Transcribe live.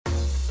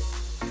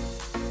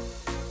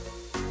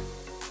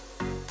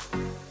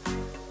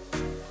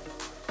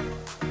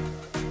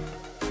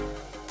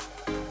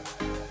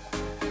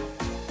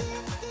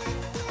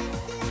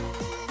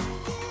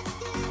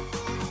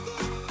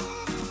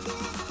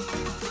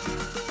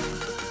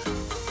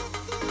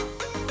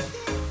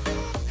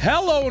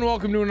Hello and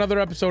welcome to another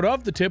episode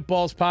of the Tip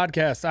Balls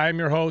Podcast. I am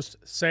your host,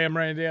 Sam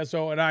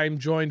Randazzo, and I am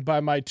joined by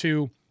my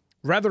two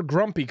rather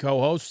grumpy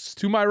co-hosts.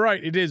 To my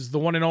right, it is the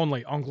one and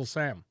only Uncle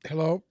Sam.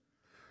 Hello.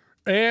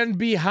 And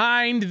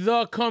behind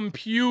the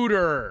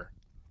computer,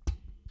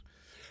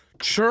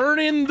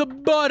 churning the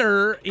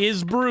butter,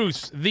 is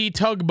Bruce, the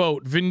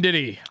tugboat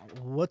Venditti.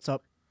 What's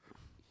up?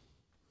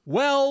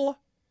 Well.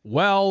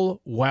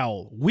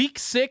 Week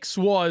 6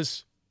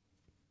 was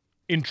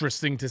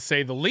interesting to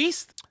say the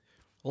least.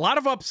 A lot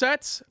of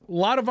upsets, a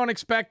lot of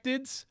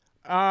unexpecteds.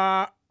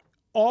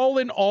 All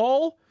in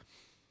all,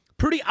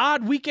 pretty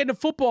odd weekend of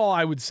football,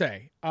 I would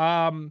say.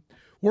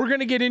 We're going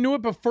to get into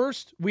it, but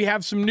first, we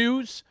have some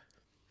news.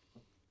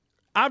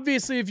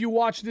 Obviously, if you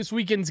watch this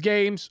weekend's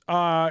games,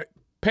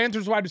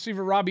 Panthers wide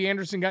receiver Robbie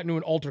Anderson got into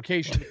an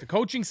altercation with the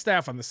coaching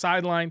staff on the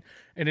sideline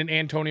and in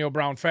Antonio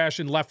Brown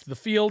fashion left the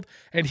field,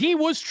 and he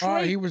was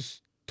He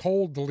was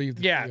told to leave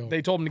the field. Yeah,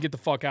 they told him to get the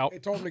fuck out. They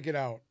told him to get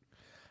out.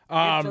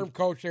 Interim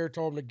coach there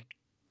told him to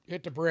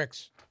hit the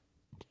bricks.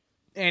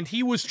 And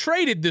he was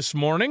traded this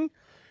morning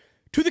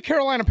to the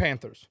Carolina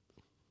Panthers.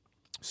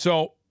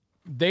 So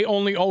they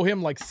only owe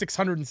him like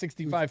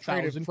 $665,000.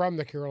 Traded from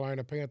the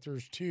Carolina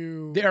Panthers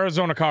to The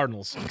Arizona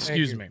Cardinals,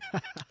 excuse me.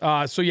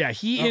 So yeah,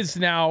 he is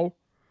now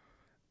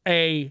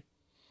a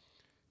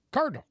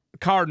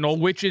Cardinal,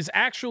 which is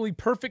actually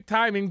perfect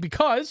timing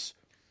because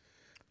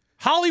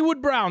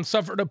Hollywood Brown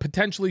suffered a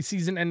potentially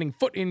season-ending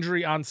foot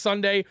injury on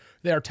Sunday.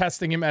 They are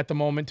testing him at the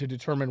moment to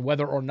determine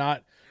whether or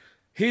not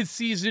his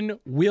season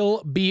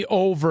will be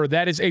over.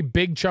 That is a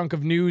big chunk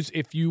of news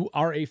if you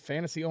are a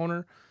fantasy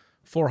owner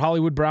for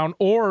Hollywood Brown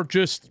or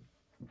just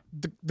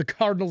the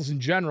Cardinals in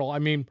general. I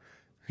mean,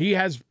 he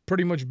has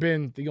pretty much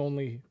been the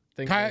only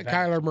thing.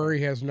 Kyler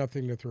Murray has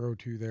nothing to throw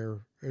to there.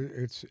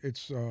 It's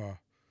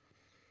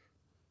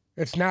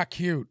not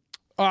cute.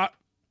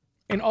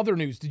 In other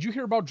news, did you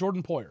hear about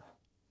Jordan Poyer?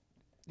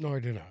 No, I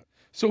did not.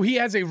 So he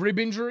has a rib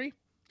injury,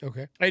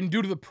 Okay. and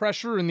due to the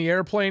pressure in the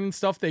airplane and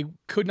stuff, they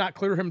could not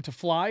clear him to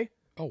fly,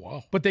 Oh,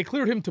 wow. but they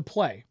cleared him to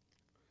play.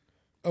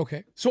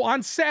 Okay. So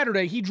on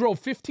Saturday, he drove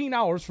 15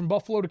 hours from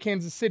Buffalo to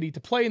Kansas City to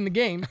play in the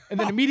game, and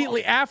then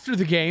immediately after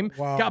the game,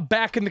 got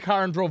back in the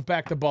car and drove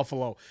back to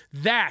Buffalo.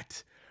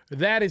 That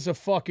is a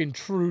fucking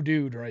true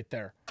dude right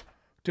there.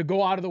 To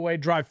go out of the way,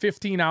 drive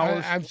 15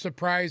 hours. I'm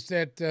surprised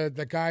that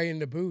the guy in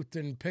the booth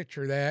didn't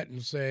picture that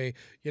and say,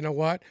 you know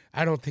what?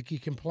 I don't think he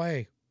can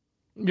play.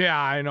 Yeah,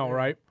 I know,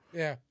 right?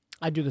 Yeah.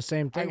 I do the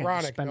same thing. I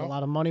Ironic, just spend no? a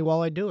lot of money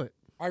while I do it.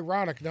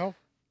 Ironic, no?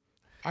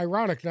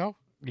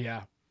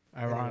 Yeah,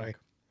 ironic.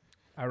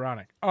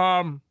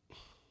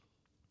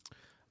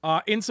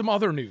 In some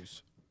other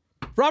news,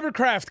 Robert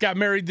Kraft got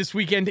married this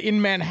weekend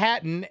in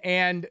Manhattan,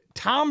 and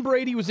Tom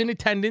Brady was in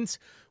attendance,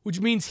 which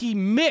means he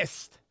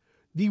missed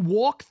the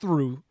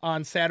walkthrough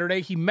on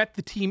Saturday. He met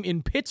the team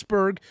in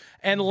Pittsburgh,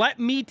 and let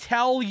me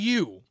tell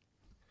you,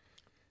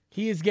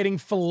 he is getting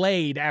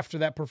filleted after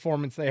that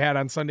performance they had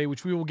on Sunday,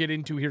 which we will get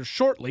into here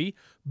shortly.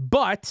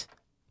 But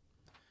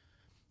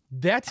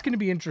that's going to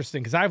be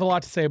interesting because I have a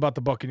lot to say about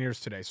the Buccaneers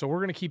today. So we're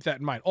going to keep that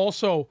in mind.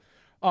 Also,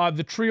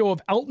 the trio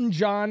of Elton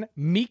John,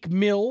 Meek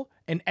Mill,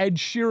 and Ed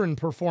Sheeran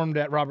performed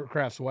at Robert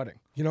Kraft's wedding.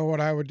 You know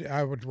what? I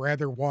would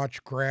rather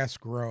watch grass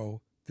grow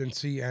than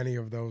see any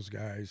of those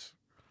guys.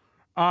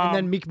 And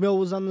then Meek Mill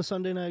was on the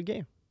Sunday night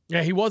game.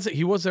 Yeah, he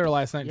was there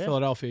last night in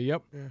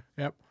Philadelphia.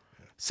 Yep.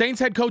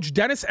 Saints head coach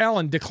Dennis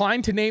Allen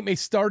declined to name a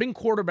starting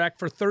quarterback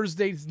for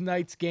Thursday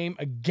night's game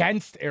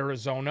against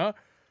Arizona.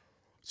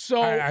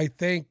 So I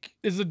think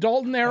is the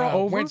Dalton era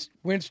over?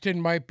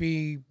 Winston might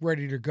be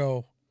ready to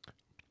go.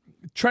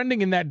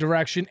 Trending in that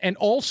direction. And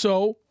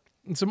also,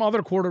 in some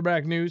other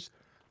quarterback news,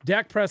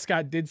 Dak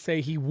Prescott did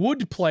say he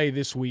would play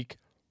this week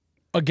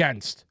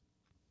against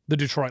the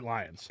Detroit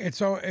Lions.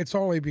 It's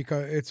only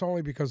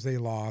because they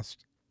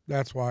lost.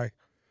 That's why.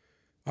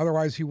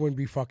 Otherwise, he wouldn't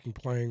be fucking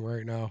playing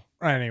right now.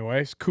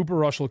 Anyways, Cooper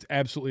Rush looked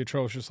absolutely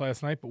atrocious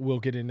last night, but we'll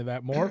get into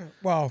that more.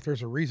 Well,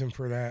 there's a reason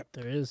for that.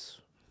 There is.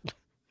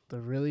 There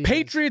really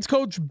Patriots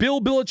coach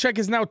Bill Belichick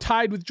is now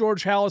tied with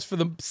George Halas for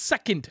the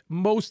second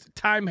most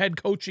time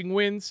head coaching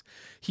wins.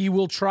 He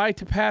will try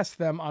to pass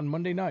them on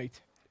Monday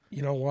night.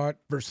 You know what?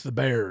 Versus the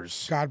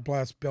Bears. God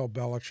bless Bill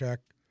Belichick.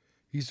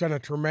 He's done a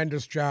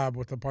tremendous job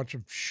with a bunch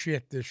of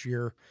shit this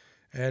year.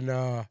 And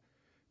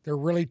they're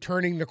really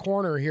turning the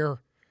corner here.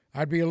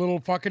 I'd be a little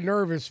fucking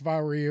nervous if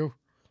I were you.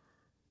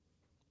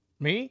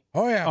 Me?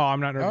 Oh, yeah. Oh, I'm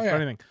not nervous for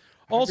anything.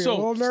 Also, Also, a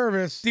little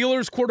nervous.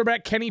 Steelers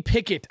quarterback Kenny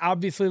Pickett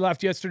obviously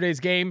left yesterday's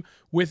game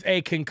with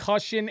a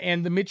concussion,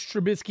 and the Mitch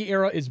Trubisky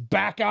era is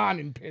back on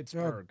in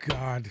Pittsburgh. Oh,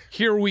 God.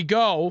 Here we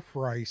go.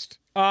 Christ.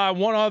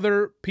 One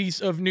other piece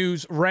of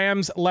news.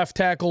 Rams left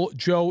tackle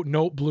Joe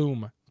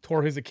Noteboom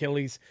tore his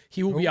Achilles.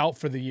 He will be out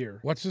for the year.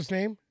 What's his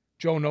name?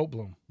 Joe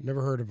Noteboom.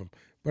 Never heard of him.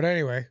 But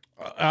anyway.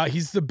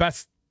 He's the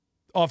best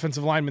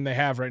offensive lineman they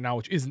have right now,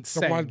 which isn't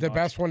saying the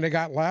best one they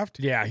got left?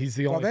 Yeah, he's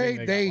the only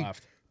thing they got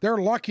left. They're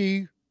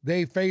lucky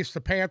they faced the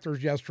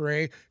Panthers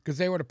yesterday because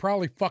they would have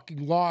probably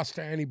fucking lost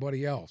to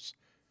anybody else.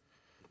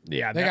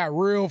 Yeah, They got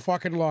real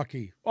fucking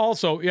lucky.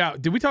 Also, yeah,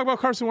 did we talk about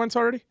Carson Wentz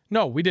already?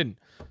 No, we didn't.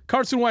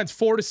 Carson Wentz,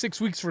 4 to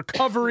 6 weeks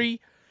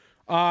recovery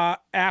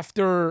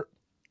after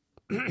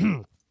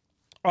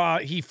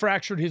he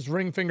fractured his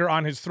ring finger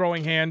on his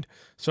throwing hand.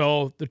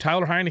 So the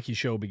Tyler Heineke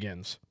show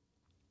begins.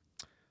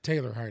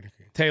 Taylor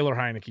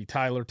Heineke.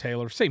 Tyler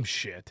Taylor, same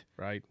shit,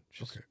 right?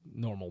 Just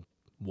normal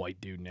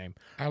white dude name.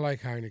 I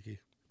like Heineke.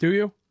 Do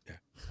you? Yeah.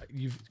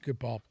 You've Good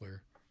ball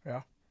player.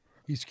 yeah.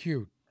 He's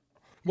cute.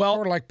 Well,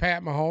 Sort of like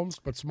Pat Mahomes,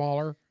 but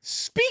smaller.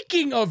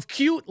 speaking of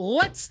cute,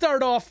 let's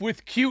start off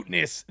with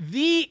cuteness.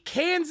 The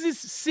Kansas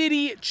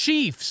City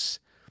Chiefs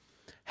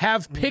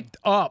have picked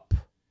up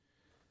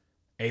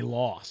a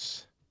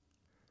loss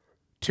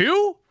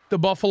to the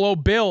Buffalo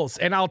Bills.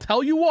 And I'll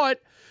tell you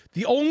what,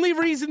 the only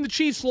reason the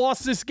Chiefs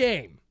lost this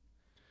game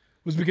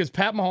was because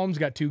Pat Mahomes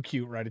got too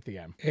cute right at the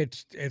end.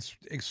 It's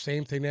the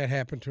same thing that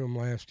happened to him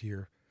last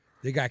year.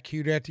 They got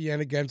cute at the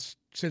end against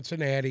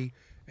Cincinnati,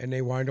 and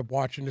they wind up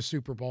watching the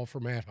Super Bowl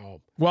from at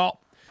home.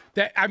 Well,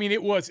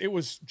 it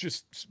was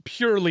just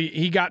purely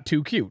he got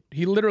too cute.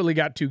 He literally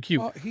got too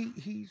cute. Well,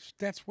 he's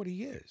that's what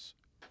he is.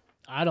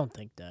 I don't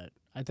think that.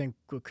 I think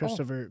what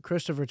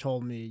Christopher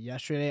told me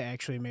yesterday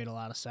actually made a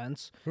lot of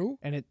sense. Who?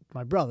 And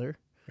my brother.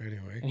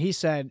 Anyway. And he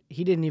said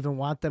he didn't even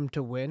want them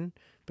to win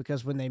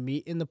because when they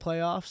meet in the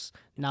playoffs,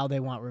 now they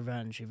want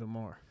revenge even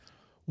more.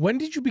 When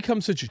did you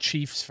become such a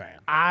Chiefs fan?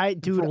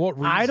 For what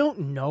reason? I don't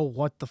know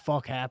what the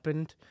fuck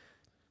happened,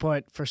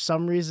 but for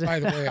some reason. By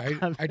the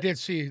way, I did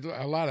see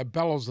a lot of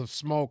bellows of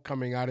smoke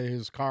coming out of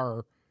his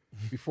car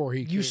before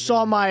he. You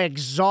saw my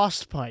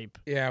exhaust pipe.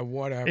 Yeah,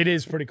 whatever. It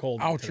is pretty cold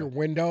out your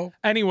window.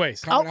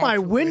 Anyways, out my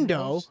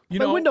window.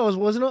 My windows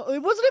wasn't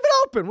even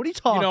open. What are you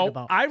talking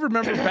about? I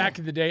remember back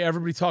in the day,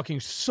 everybody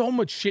talking so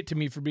much shit to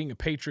me for being a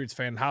Patriots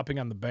fan, hopping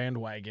on the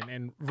bandwagon,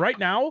 and right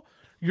now.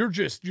 You're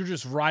just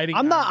riding.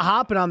 I'm not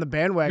hopping on the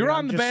bandwagon. You're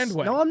on the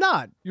bandwagon. No, I'm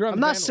not.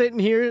 I'm not sitting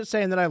here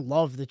saying that I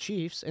love the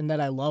Chiefs and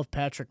that I love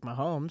Patrick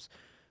Mahomes.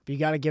 But you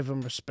got to give him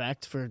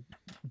respect for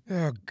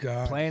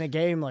playing a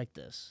game like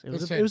this. It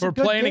was a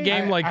good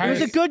game. It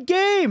was a good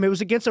game. It was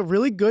against a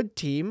really good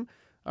team.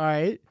 All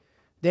right,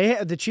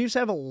 the Chiefs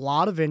have a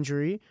lot of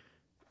injury,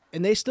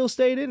 and they still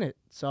stayed in it.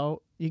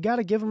 So you got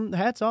to give them the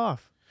hats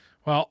off.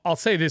 Well, I'll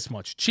say this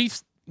much: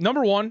 Chiefs,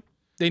 number one,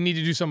 they need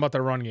to do something about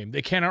their run game.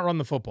 They cannot run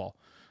the football.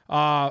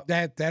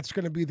 That's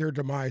going to be their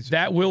demise.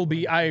 That will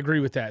be. I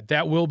agree with that.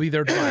 That will be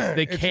their demise.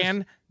 They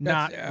can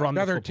not run.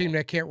 Another team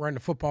that can't run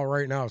the football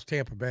right now is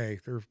Tampa Bay.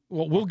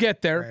 We'll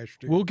get there.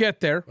 We'll get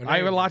there. I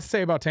have a lot to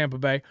say about Tampa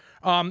Bay.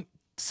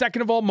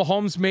 Second of all,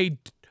 Mahomes made.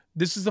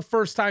 This is the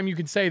first time you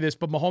can say this,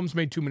 but Mahomes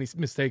made too many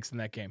mistakes in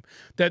that game.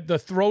 That the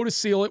throw to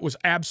seal it was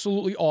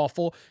absolutely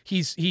awful.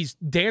 He's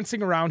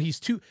dancing around.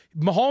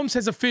 Mahomes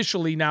has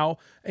officially now,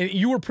 and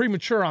you were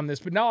premature on this,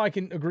 but now I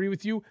can agree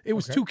with you. It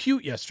was too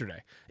cute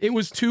yesterday. It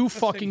was too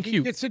fucking cute.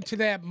 He gets into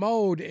that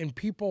mode, and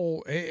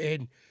people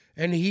and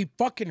he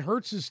fucking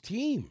hurts his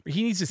team.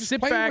 He needs to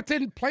sit back,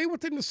 play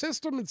within the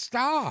system, and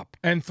stop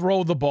and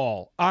throw the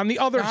ball. On the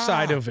other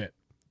side of it,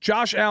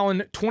 Josh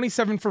Allen,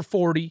 27 for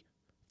 40.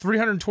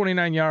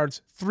 329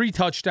 yards, 3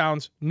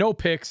 touchdowns, no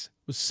picks,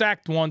 was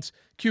sacked once,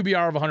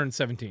 QBR of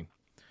 117.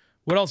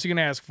 What else are you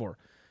going to ask for?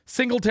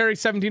 Singletary,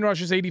 17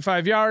 rushes,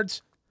 85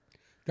 yards.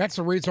 That's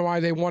the reason why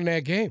they won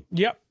that game.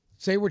 Yep.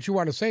 Say what you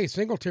want to say.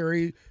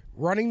 Singletary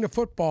running the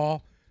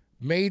football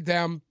made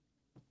them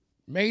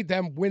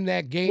win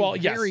that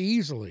game very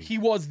easily. He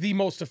was the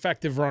most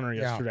effective runner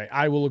yesterday.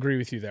 I will agree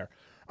with you there.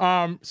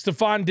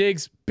 Stephon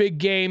Diggs, big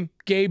game.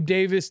 Gabe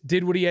Davis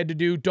did what he had to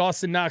do.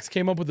 Dawson Knox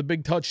came up with a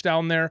big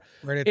touchdown there.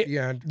 Right at the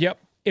end. Yep.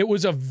 It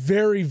was a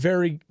very,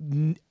 very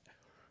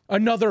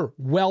another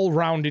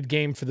well-rounded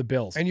game for the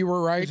Bills. And you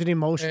were right. It was an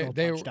emotional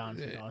touchdown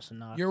for Dawson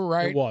Knox. You were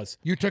right. It was.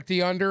 You took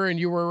the under and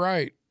you were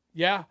right.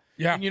 Yeah.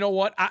 Yeah. And you know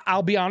what?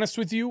 I'll be honest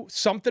with you.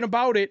 Something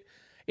about it.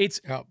 It's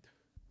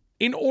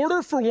in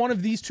order for one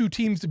of these two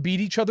teams to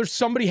beat each other,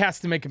 somebody has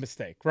to make a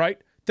mistake, right?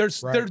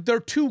 They're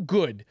too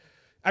good.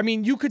 I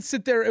mean, you could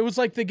sit there. It was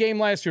like the game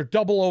last year,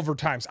 double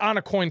overtimes, on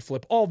a coin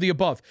flip, all the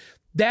above.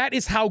 That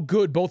is how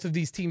good both of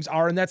these teams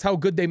are, and that's how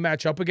good they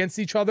match up against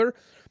each other.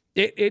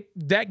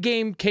 That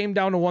game came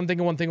down to one thing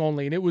and one thing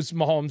only, and it was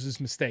Mahomes'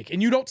 mistake.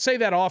 And you don't say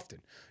that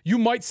often. You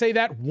might say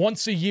that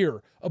once a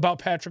year about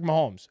Patrick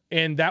Mahomes,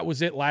 and that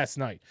was it last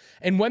night.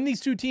 And when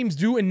these two teams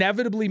do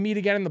inevitably meet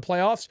again in the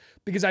playoffs,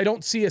 because I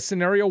don't see a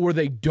scenario where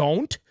they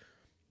don't,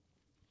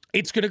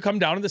 it's going to come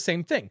down to the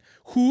same thing.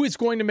 Who is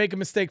going to make a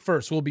mistake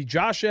first? Will it be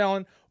Josh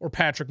Allen or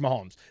Patrick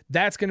Mahomes?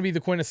 That's going to be the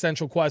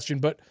quintessential question.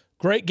 But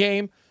great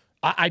game.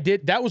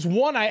 That was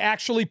one I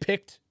actually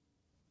picked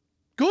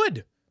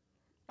good.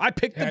 I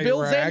picked the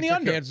Bills and the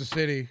under. Kansas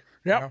City.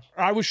 Yep. Yeah.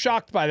 I was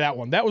shocked by that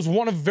one. That was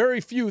one of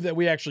very few that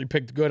we actually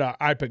picked good on.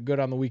 I picked good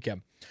on the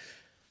weekend.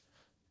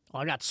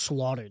 I got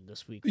slaughtered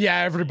this week. Yeah,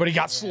 everybody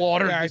got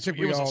slaughtered. Yeah, I think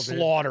it was a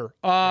slaughter.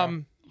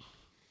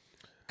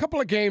 Couple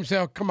of games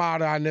that'll come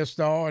out on this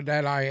though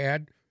that I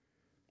had.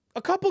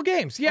 A couple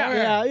games,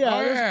 yeah.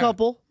 There's a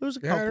couple. There's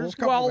a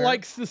couple. Well,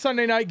 like the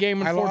Sunday night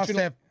game,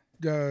 unfortunately. I lost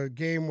that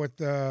game with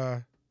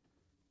the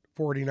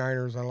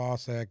 49ers. I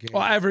lost that game.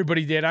 Well,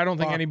 everybody did. I don't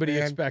think anybody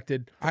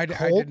expected. I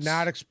did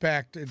not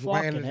expect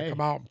Atlanta to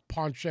come out and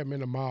punch them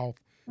in the mouth.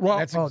 Well,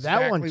 that's exactly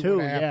that one too.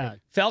 Yeah.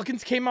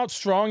 Falcons came out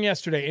strong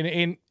yesterday,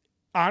 and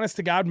honest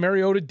to God,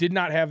 Mariota did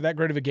not have that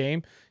great of a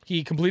game.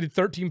 He completed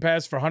 13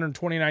 passes for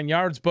 129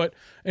 yards, but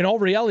in all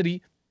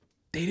reality,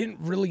 they didn't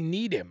really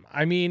need him.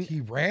 I mean,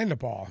 he ran the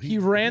ball. He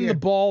ran the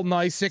ball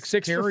nice. Six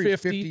carries, for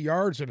 50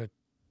 yards, and a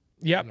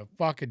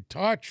fucking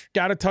touch.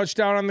 Got a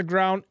touchdown on the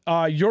ground.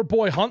 Your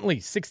boy Huntley,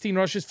 16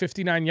 rushes,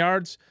 59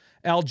 yards.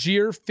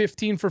 Algier,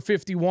 15 for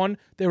 51.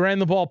 They ran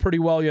the ball pretty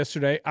well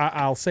yesterday.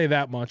 I'll say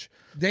that much.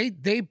 They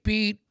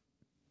beat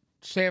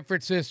San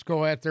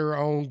Francisco at their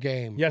own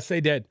game. Yes,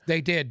 they did.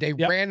 They did. They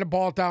ran the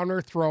ball down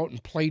their throat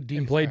and played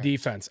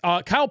defense.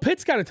 Kyle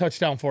Pitts got a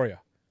touchdown for you.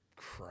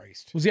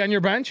 Christ. Was he on your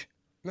bench?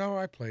 No,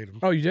 I played him.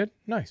 Oh, you did?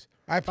 Nice.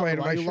 I played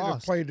him. I should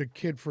have played the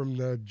kid from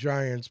the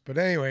Giants. But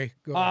anyway,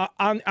 go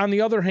on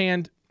the other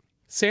hand,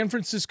 San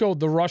Francisco,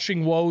 the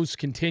rushing woes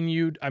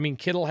continued. I mean,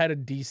 Kittle had a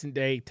decent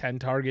day, 10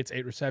 targets,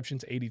 8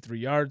 receptions, 83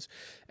 yards.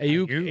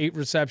 Ayuk, 8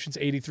 receptions,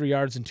 83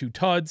 yards, and 2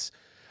 tuds.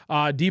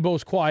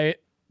 Debo's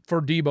quiet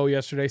for Debo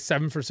yesterday,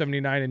 7 for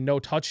 79 and no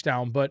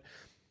touchdown. But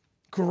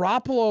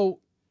Garoppolo,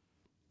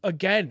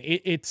 again,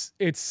 it's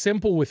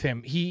simple with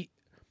him.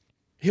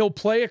 He'll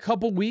play a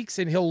couple weeks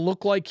and he'll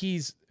look like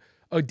he's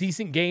a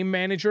decent game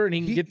manager and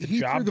he can get the job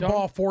done. He threw the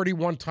ball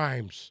 41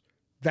 times.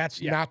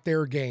 That's not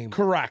their game.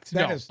 Correct.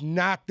 That is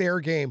not their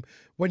game.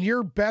 When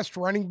your best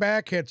running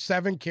back had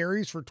 7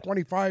 carries for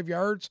 25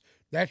 yards,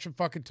 that should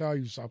fucking tell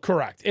you something.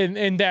 Correct.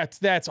 And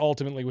that's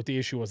ultimately what the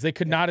issue was. They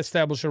could not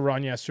establish a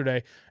run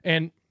yesterday.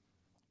 And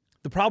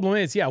the problem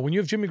is, when you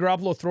have Jimmy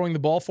Garoppolo throwing the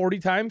ball 40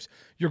 times,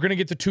 you're going to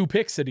get the 2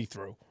 picks that he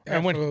threw.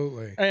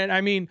 Absolutely. And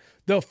I mean,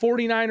 the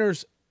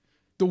 49ers,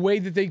 the way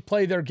that they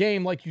play their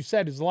game, like you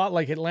said, is a lot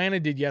like Atlanta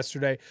did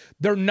yesterday.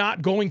 They're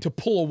not going to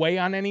pull away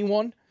on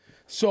anyone.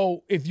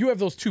 So if you have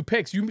those 2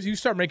 picks, you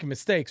start making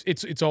mistakes,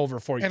 it's over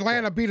for you.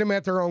 Atlanta beat them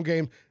at their own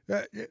game.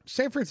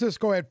 San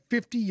Francisco had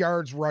 50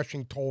 yards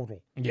rushing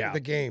total for the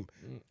game.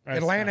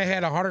 Atlanta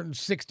had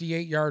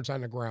 168 yards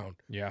on the ground.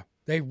 Yeah.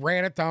 They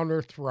ran it down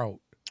their throat.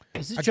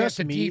 Is it just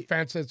the me?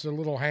 defense that's a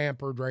little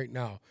hampered right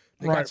now.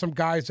 They got some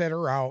guys that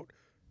are out.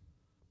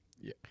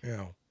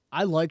 Yeah.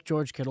 I like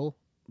George Kittle,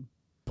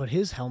 but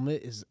his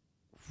helmet is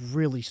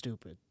really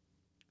stupid.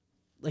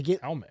 Like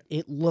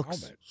it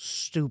looks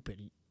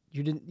stupid.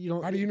 You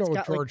don't. How do you know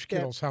what George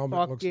Kittle's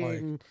helmet looks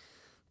like?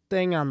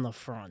 Thing on the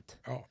front.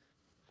 Oh,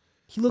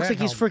 he looks like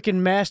he's freaking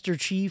Master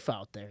Chief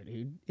out there,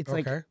 dude. It's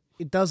like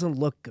it doesn't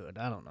look good.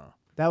 I don't know.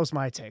 That was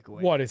my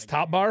takeaway. What, his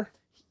top bar?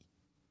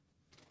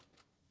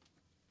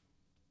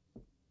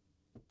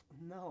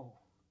 No.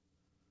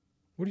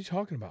 What are you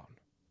talking about?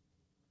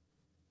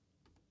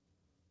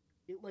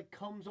 It like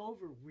comes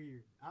over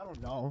weird. I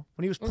don't know.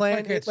 When he was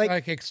playing, it's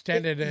like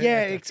extended.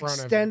 It's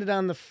extended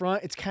on the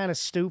front. It's kind of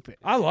stupid.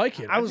 I like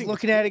it. I was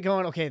looking at it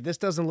going, okay, this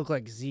doesn't look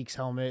like Zeke's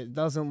helmet. It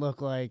doesn't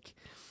look like.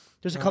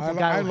 There's a couple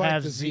guys who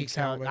have Zeke's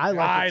helmet. I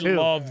like it too. I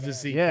love the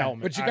Zeke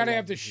helmet. But you got to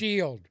have the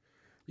shield.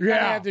 You got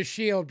to have the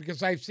shield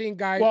because I've seen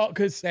guys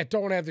that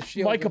don't have the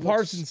shield. Micah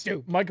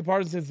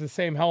Parsons has the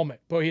same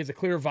helmet, but he has a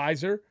clear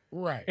visor.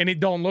 Right. And it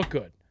don't look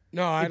good.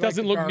 No, it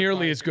doesn't look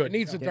nearly as good. It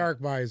needs a dark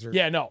visor.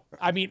 Yeah, no.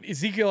 I mean,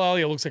 Ezekiel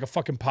Elliott looks like a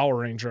fucking Power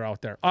Ranger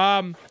out there.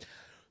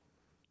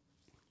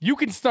 You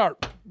can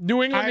start.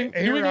 New England,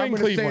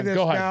 Cleveland.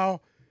 Go ahead.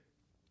 Now,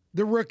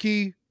 the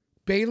rookie,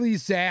 Bailey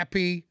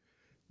Zappi,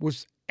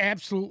 was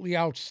absolutely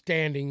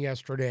outstanding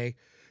yesterday.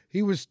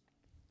 He was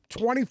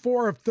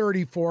 24 of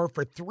 34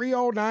 for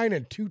 309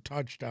 and 2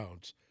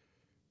 touchdowns.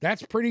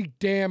 That's pretty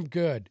damn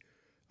good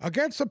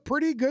against a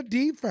pretty good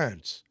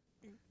defense.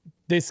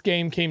 This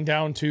game came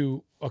down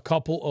to a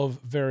couple of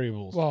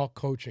variables. Well,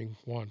 coaching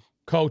won.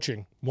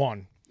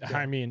 Yeah.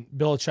 I mean,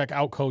 Belichick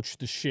outcoached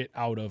the shit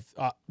out of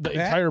the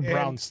entire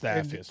Browns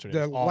staff yesterday.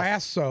 The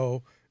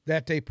lasso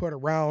that they put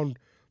around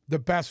the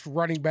best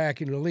running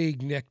back in the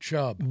league, Nick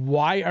Chubb.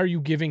 Why are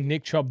you giving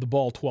Nick Chubb the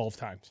ball 12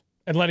 times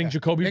and letting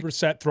Jacoby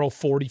Brissett throw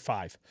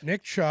 45?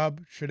 Nick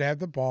Chubb should have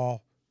the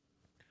ball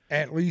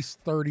at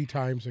least 30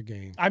 times a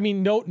game. I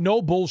mean,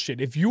 no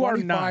bullshit. If you are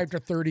not to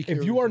 30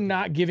 if you are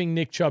not giving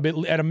Nick Chubb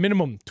at a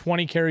minimum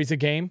 20 carries a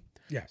game,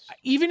 yes.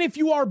 Even if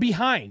you are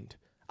behind,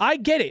 I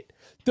get it.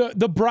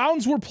 The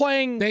Browns were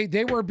playing.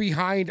 They were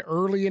behind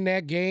early in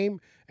that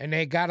game and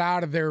they got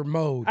out of their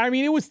mode. I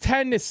mean, it was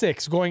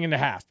 10-6 going into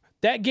half.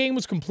 That game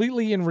was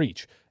completely in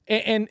reach.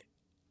 And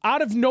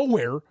out of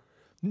nowhere,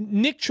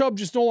 Nick Chubb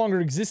just no longer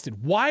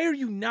existed. Why are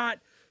you not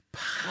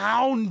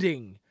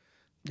pounding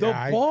the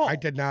ball? I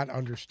did not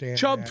understand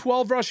Chubb, that.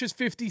 12 rushes,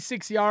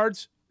 56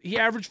 yards. He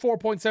averaged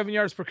 4.7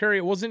 yards per carry.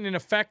 It wasn't an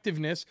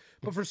effectiveness,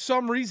 but for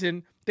some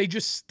reason, they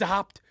just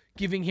stopped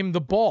giving him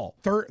the ball.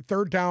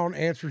 Third down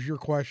answers your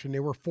question. They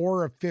were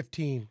 4 of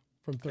 15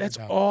 from third down. That's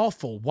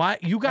awful. Why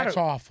you got? That's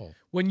awful.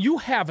 When you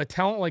have a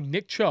talent like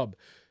Nick Chubb,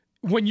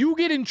 when you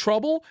get in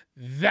trouble,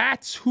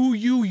 that's who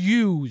you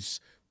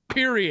use.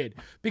 Period.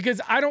 Because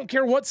I don't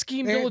care what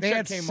scheme Belichick came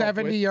up with.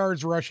 70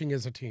 yards rushing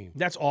as a team.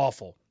 That's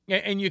awful.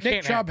 And you Nick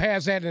can't. Chubb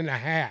has that in a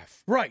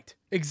half. Right.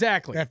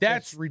 Exactly.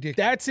 That's ridiculous.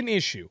 That's an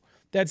issue.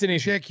 That's an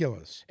issue.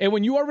 Ridiculous. And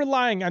when you are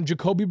relying on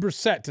Jacoby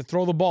Brissett to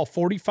throw the ball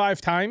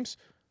 45 times,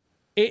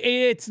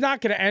 it's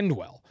not going to end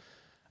well.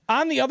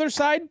 On the other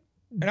side,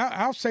 and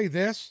I'll say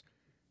this.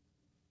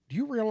 Do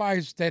you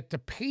realize that the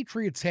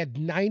Patriots had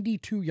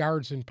 92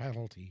 yards in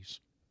penalties?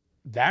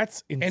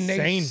 That's insane. And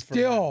they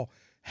still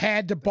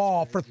had the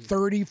ball for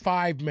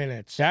 35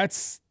 minutes.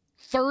 That's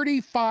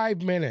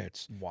 35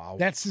 minutes. Wow.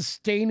 That's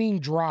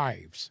sustaining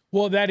drives.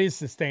 Well, that is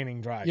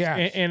sustaining drives. Yeah.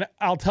 And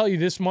I'll tell you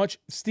this much.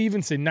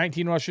 Stevenson,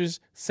 19 rushes,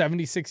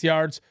 76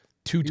 yards,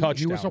 2 touchdowns.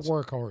 He was a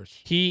workhorse.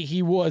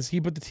 He was. He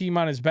put the team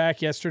on his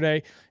back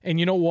yesterday. And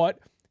you know what?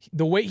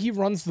 The way he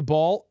runs the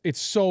ball,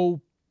 it's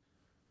so...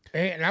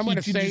 And I'm going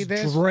to say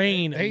this.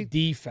 Drain a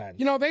defense.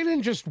 You know, they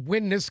didn't just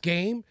win this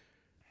game.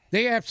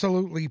 They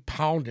absolutely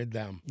pounded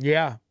them.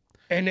 Yeah.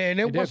 And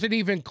it wasn't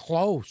even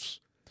close.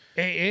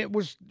 It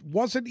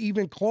wasn't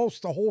even close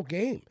the whole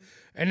game.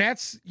 And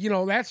that's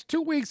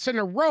 2 weeks in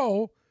a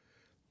row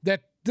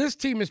that this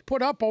team has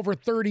put up over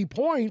 30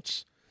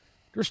 points.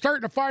 They're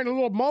starting to find a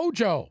little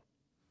mojo.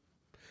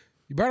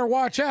 You better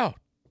watch out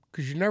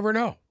because you never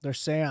know. Their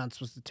seance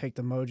was to take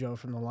the mojo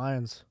from the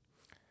Lions.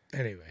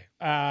 Anyway.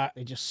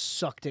 They just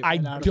sucked it. I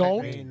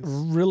don't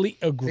really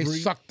agree. They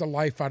sucked the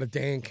life out of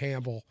Dan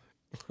Campbell.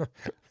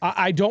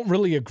 I don't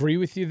really agree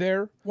with you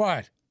there.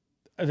 What?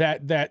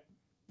 That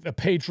the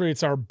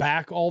Patriots are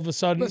back all of a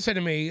sudden. Listen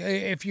to me.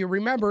 If you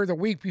remember the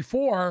week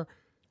before,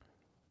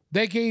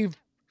 they gave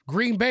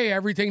Green Bay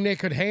everything they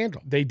could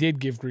handle. They did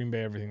give Green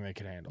Bay everything they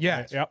could handle.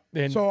 Yes. Yep.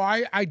 And so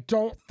I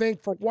don't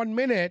think for 1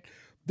 minute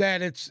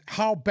that it's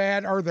how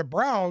bad are the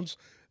Browns,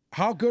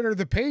 how good are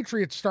the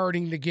Patriots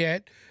starting to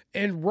get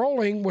and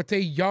rolling with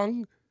a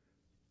young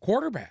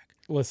quarterback.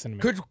 Listen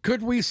to me.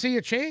 Could we see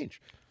a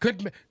change?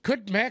 Could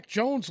Mac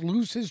Jones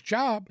lose his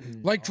job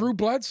like Drew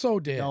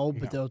Bledsoe did? No,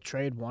 but they'll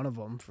trade one of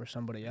them for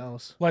somebody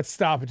else. Let's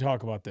stop and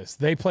talk about this.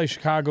 They play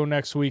Chicago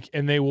next week,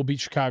 and they will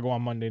beat Chicago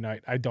on Monday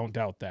night. I don't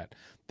doubt that.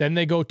 Then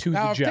they go to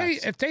the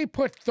Jets. If they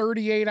put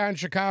 38 on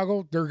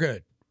Chicago, they're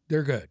good.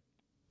 They're good.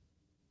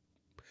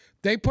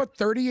 They put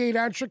 38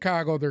 on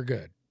Chicago, they're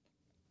good.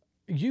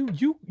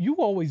 You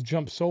always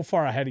jump so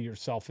far ahead of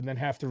yourself and then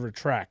have to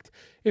retract.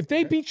 If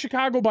they beat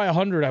Chicago by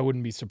 100, I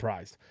wouldn't be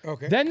surprised.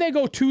 Okay. Then they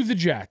go to the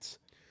Jets.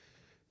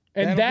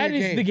 And that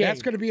is the game.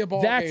 That's going to be a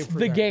ball game. That's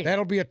the game.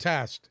 That'll be a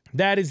test.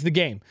 That is the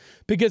game.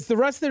 Because the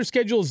rest of their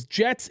schedule is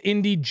Jets,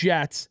 Indy,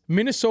 Jets,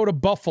 Minnesota,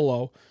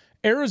 Buffalo,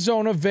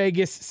 Arizona,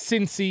 Vegas,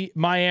 Cincy,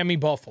 Miami,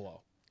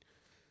 Buffalo.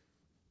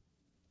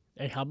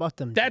 Hey, how about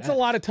them That's Jets? A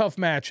lot of tough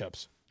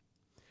matchups.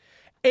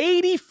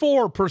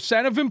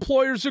 84% of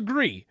employers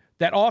agree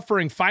that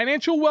offering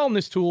financial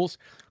wellness tools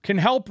can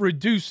help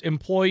reduce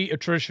employee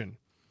attrition.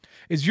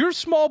 Is your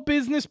small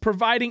business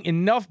providing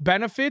enough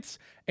benefits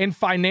and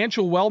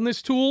financial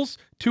wellness tools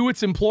to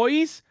its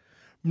employees?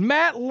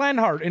 Matt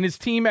Lenhart and his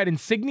team at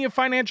Insignia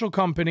Financial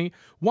Company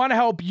want to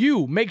help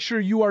you make sure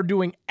you are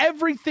doing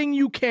everything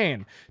you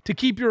can to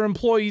keep your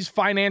employees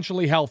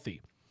financially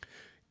healthy.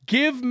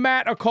 Give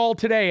Matt a call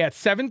today at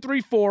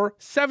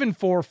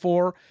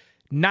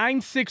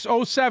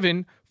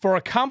 734-744-9607 for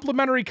a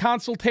complimentary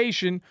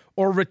consultation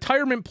or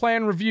retirement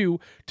plan review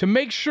to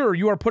make sure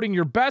you are putting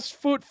your best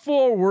foot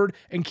forward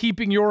and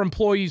keeping your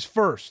employees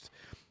first.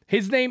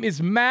 His name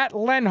is Matt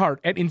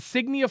Lenhart at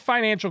Insignia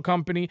Financial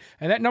Company,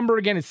 and that number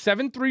again is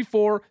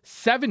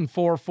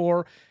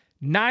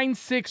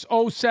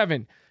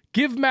 734-744-9607.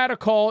 Give Matt a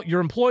call. Your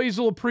employees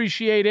will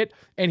appreciate it,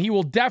 and he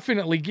will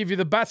definitely give you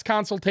the best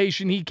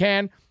consultation he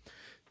can.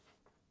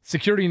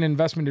 Security and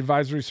investment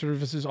advisory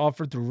services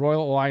offered through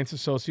Royal Alliance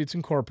Associates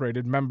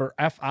Incorporated, member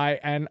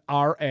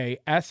FINRA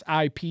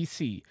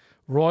SIPC.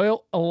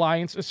 Royal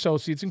Alliance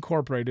Associates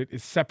Incorporated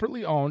is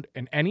separately owned,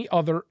 and any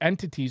other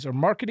entities or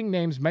marketing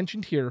names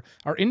mentioned here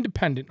are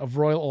independent of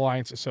Royal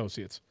Alliance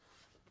Associates.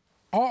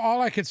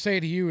 All I could say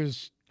to you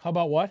is, how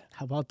about what?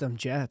 How about them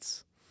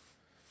Jets?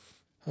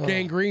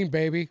 Gangrene,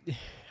 baby.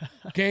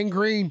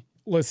 Gangrene.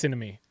 Listen to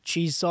me.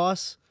 Cheese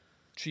sauce?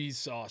 Cheese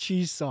sauce.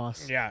 Cheese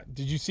sauce. Yeah.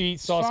 Did you see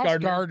Sauce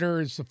Gardner? Gardner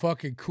is the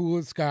fucking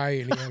coolest guy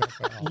in the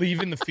NFL.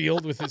 Leaving the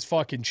field with his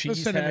fucking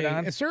cheese head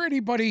on. Is there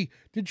anybody,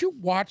 did you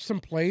watch some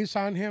plays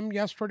on him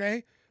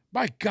yesterday?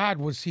 My God,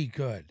 was he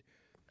good.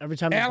 Every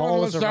time the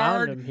ball was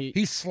around him,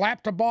 he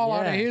slapped the ball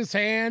out of his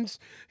hands.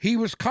 He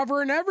was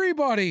covering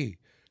everybody.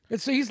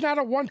 He's not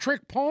a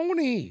one-trick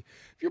pony.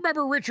 If you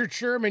remember, Richard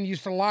Sherman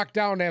used to lock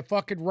down that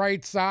fucking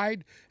right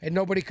side and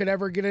nobody could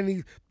ever get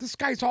any. This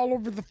guy's all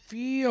over the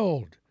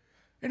field.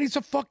 And he's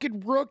a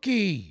fucking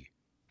rookie.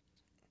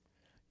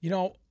 You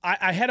know,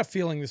 I had a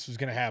feeling this was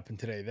going to happen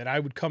today, that I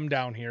would come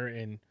down here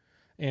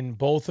and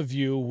both of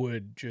you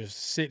would just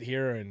sit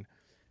here and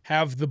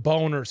have the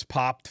boners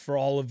popped for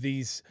all of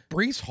these.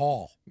 Breece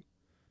Hall.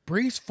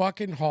 Breece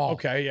fucking Hall.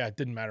 Okay, yeah, it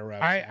didn't matter.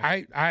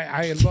 I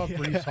love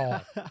Breece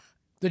Hall.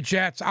 The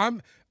Jets.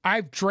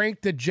 I've drank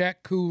the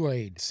Jet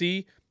Kool-Aid.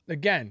 See,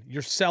 again,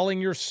 you're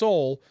selling your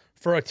soul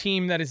for a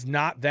team that is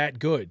not that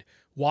good.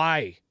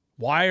 Why?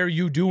 Why are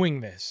you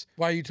doing this?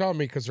 Why are you telling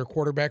me? Because their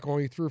quarterback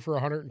only threw for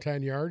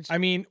 110 yards? I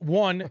mean,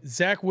 one,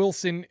 Zach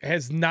Wilson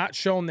has not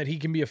shown that he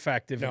can be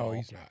effective. No,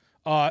 he's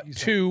not.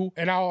 Two,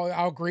 and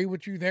I'll agree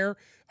with you there.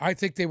 I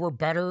think they were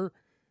better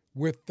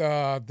with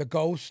the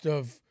ghost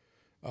of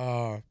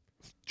Joe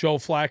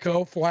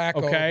Flacco.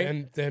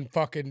 Okay. than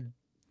fucking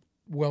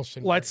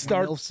Wilson. Let's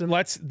start.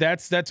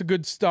 That's a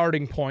good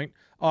starting point.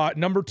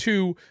 Number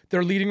two,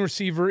 their leading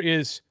receiver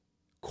is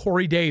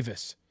Corey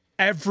Davis.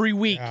 Every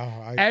week,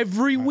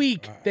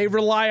 they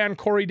rely on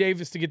Corey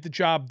Davis to get the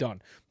job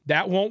done.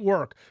 That won't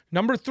work.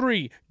 Number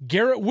three,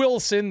 Garrett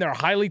Wilson, their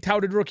highly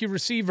touted rookie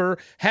receiver,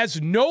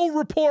 has no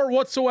rapport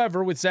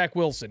whatsoever with Zach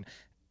Wilson,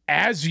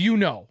 as you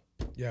know.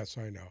 Yes,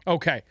 I know.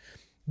 Okay.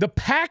 The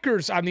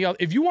Packers, on the other,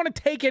 if you want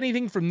to take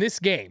anything from this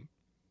game,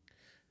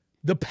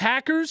 the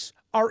Packers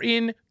are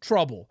in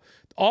trouble.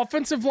 The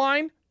offensive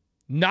line,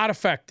 not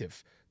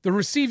effective. The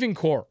receiving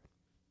core,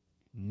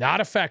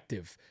 not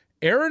effective.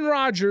 Aaron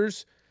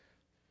Rodgers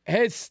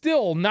has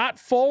still not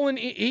fallen.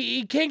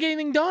 He can't get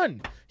anything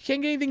done.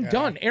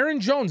 Done.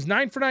 Aaron Jones,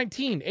 9 for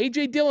 19.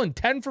 A.J. Dillon,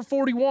 10 for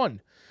 41.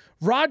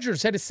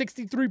 Rodgers had a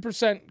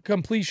 63%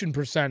 completion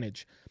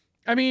percentage.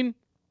 I mean,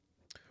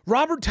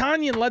 Robert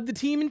Tonyan led the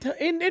team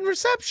in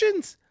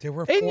receptions. They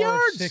were 8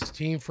 yards.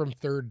 16 from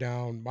third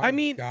down. God.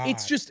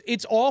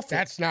 It's awful.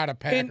 That's not a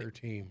Packer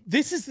team.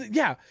 This is,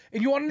 And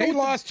you want to know they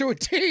lost to a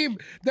team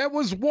that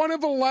was 1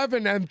 of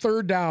 11 on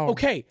third down.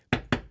 Okay.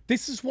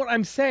 This is what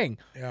I'm saying.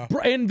 Yeah.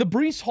 And the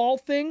Breece Hall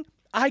thing,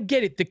 I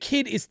get it. The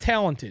kid is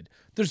talented.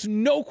 There's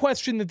no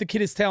question that the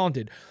kid is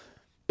talented.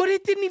 But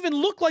it didn't even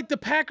look like the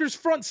Packers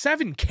front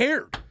seven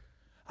cared.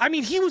 I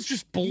mean, he was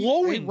just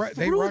blowing through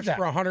They rushed them.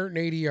 for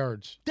 180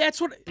 yards.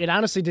 That's what... It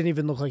honestly didn't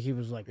even look like he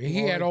was like...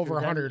 He had over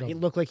 100 of them. It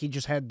looked like he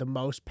just had the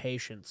most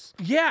patience.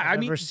 Yeah,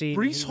 I've ever seen.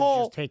 Breece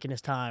Hall... just taking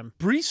his time.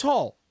 Breece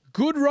Hall,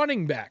 good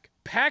running back.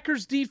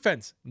 Packers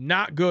defense,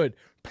 not good.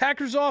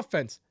 Packers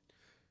offense,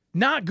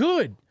 not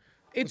good.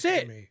 It's Listen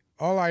it. to me.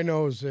 All I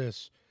know is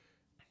this.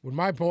 When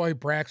my boy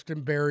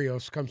Braxton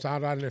Berrios comes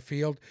out on the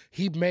field,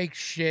 he makes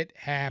shit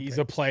happen. He's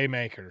a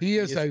playmaker. He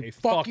is a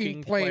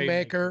fucking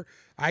playmaker.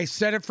 I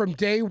said it from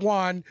day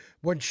one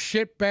when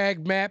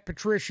shitbag Matt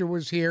Patricia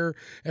was here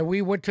and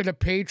we went to the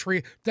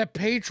Patriots. The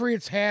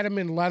Patriots had him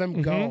and let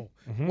him go.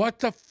 What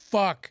the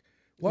fuck?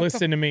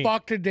 Listen to me. What the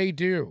fuck did they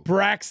do?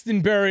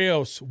 Braxton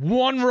Berrios,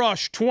 1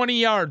 rush, 20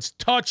 yards,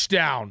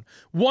 touchdown.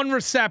 1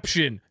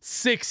 reception,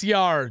 6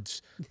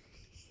 yards.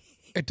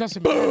 It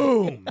doesn't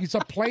matter. He's a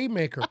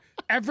playmaker.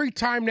 Every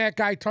time that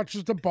guy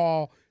touches the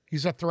ball,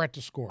 he's a threat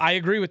to score. I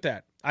agree with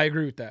that. I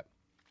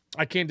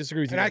can't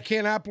disagree with you. And I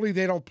cannot believe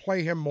they don't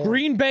play him more.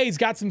 Green Bay's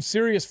got some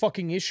serious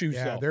fucking issues,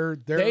 though.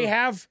 They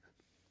have,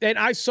 and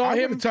I saw him. I'm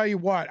going to tell you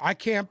what, I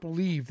can't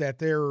believe that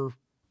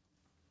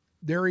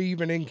they're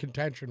even in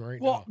contention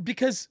right now. Well,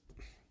 because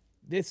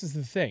this is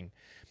the thing.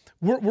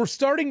 We're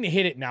starting to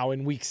hit it now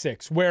in week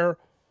 6 where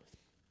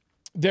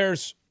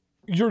there's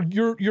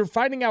you're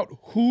finding out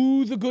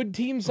who the good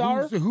teams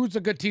are. Who's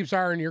the good teams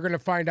are, and you're going to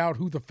find out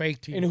who the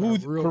fake teams and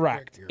who's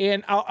correct.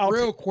 And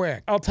I'll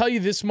quick. I'll tell you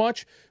this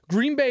much.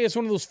 Green Bay is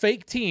one of those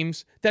fake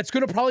teams that's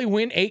going to probably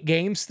win 8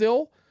 games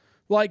still.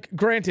 Like,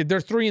 granted, they're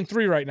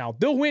 3-3 right now.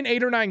 They'll win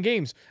 8 or 9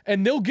 games,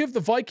 and they'll give the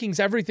Vikings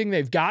everything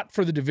they've got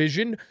for the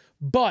division,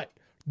 but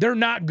they're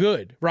not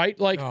good, right?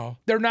 Like,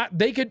 they're not.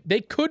 They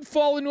could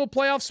fall into a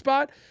playoff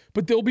spot,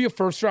 but they'll be a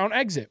first-round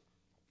exit.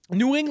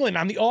 New England,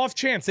 on the off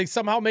chance they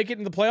somehow make it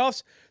in the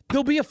playoffs,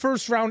 they'll be a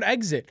first-round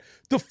exit.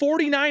 The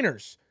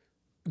 49ers,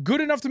 good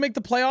enough to make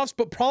the playoffs,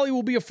 but probably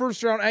will be a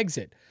first-round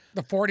exit.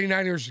 The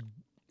 49ers,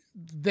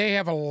 they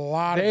have a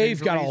lot of They've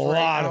got a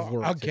lot of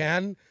work.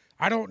 Again,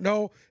 I don't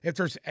know if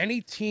there's any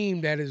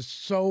team that is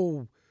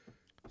so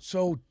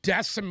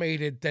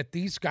decimated that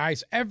these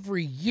guys,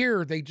 every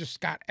year, they just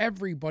got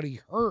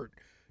everybody hurt.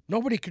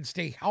 Nobody can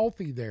stay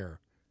healthy there.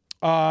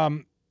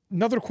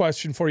 Another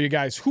question for you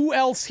guys. Who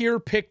else here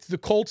picked the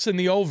Colts in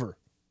the over?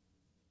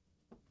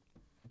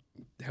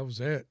 That was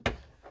it.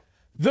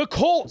 The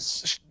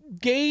Colts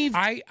gave...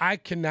 I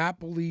cannot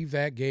believe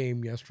that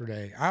game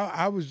yesterday.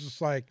 I was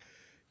just like,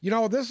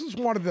 this is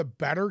one of the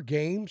better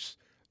games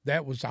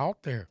that was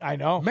out there. I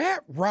know.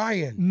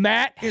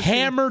 Matt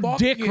Hammer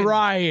Dick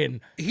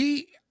Ryan.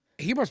 He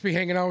must be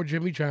hanging out with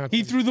Jimmy Johnson.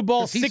 He threw the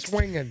ball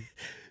swinging.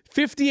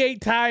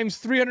 58 times,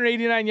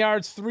 389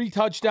 yards, 3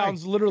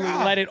 touchdowns,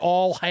 let it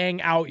all hang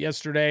out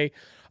yesterday.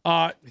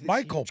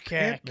 Michael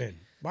Pittman.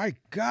 My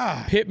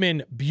God.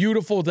 Pittman,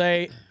 beautiful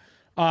day.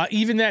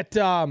 Even that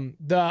the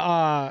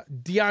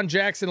Deion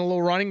Jackson, a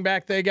little running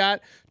back they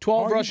got,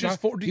 12 rushes,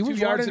 42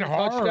 yards and a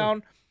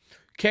touchdown.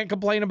 Can't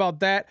complain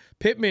about that.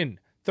 Pittman,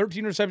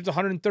 13 receptions,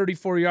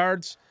 134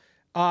 yards.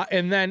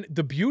 And then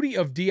the beauty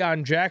of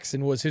Deion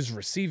Jackson was his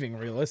receiving,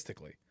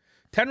 realistically.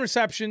 10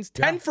 receptions,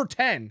 10 for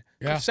 10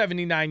 for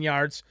 79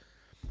 yards.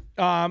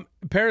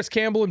 Paris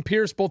Campbell and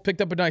Pierce both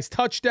picked up a nice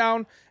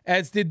touchdown,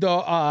 as did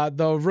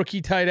the rookie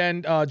tight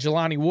end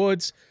Jelani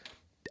Woods.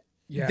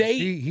 Yeah,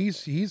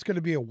 he's going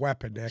to be a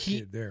weapon, that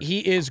kid there. He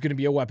is going to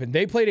be a weapon.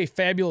 They played a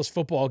fabulous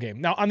football game.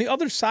 Now, on the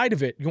other side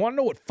of it, you want to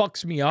know what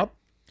fucks me up?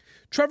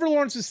 Trevor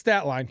Lawrence's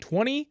stat line,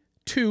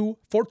 22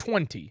 for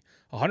 20,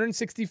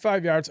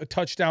 165 yards, a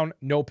touchdown,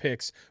 no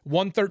picks,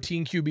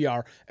 113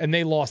 QBR, and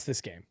they lost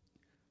this game.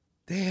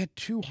 They had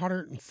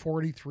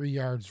 243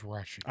 yards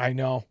rushing. I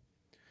know.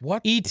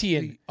 What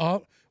Etienne.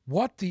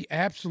 What the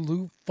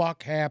absolute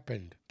fuck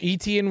happened?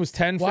 Etienne was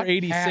 10 for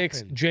 86.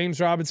 Happened? James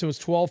Robinson was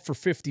 12 for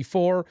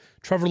 54.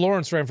 Trevor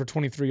Lawrence ran for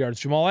 23 yards.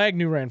 Jamal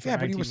Agnew ran for 19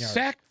 yards. Yeah, but he was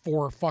sacked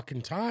 4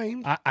 fucking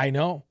times. I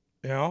know.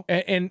 You know?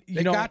 And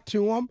they got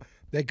to him.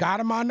 They got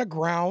him on the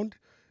ground.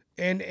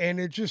 And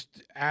it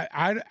just,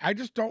 I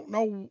just don't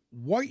know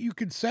what you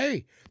could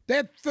say. They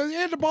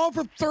had the ball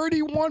for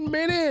 31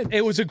 minutes.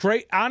 It was a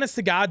great, honest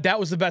to God, that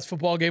was the best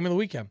football game of the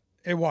weekend.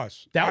 It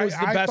was. That was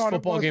the best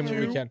football game of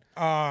the weekend.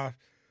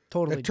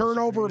 Totally. The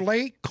turnover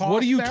late cost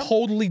What do you them.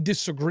 totally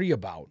disagree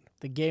about?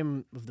 The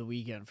game of the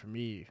weekend for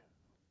me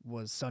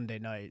was Sunday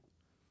night.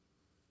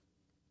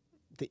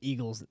 The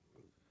Eagles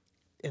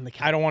and the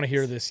Cowboys. I don't want to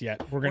hear this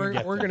yet. We're going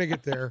to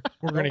get there.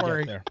 We're going to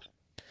get there.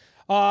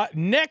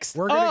 Next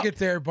We're going to get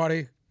there,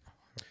 buddy.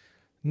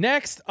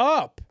 Next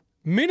up,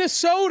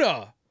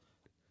 Minnesota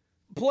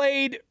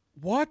played.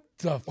 What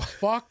the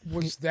fuck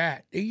was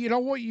that? You know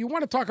what? You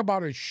want to talk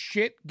about a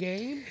shit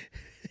game?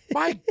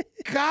 My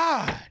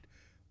God.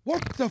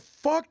 What the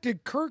fuck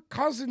did Kirk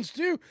Cousins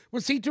do?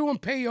 Was he doing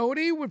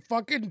peyote with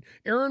fucking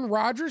Aaron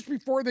Rodgers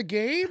before the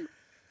game?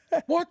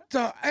 What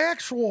the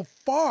actual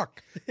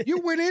fuck? You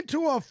went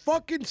into a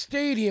fucking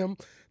stadium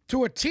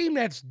to a team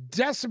that's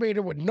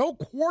decimated with no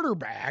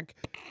quarterback,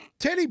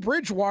 Teddy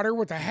Bridgewater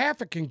with a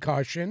half a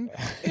concussion,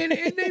 and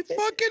they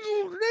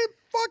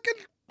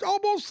fucking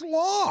almost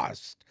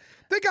lost.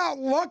 They got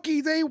lucky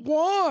they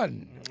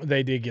won.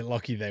 They did get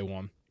lucky they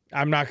won.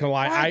 I'm not going to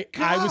lie.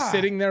 I was God.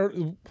 sitting there.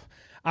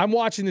 I'm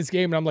watching this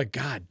game, and I'm like,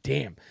 God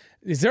damn.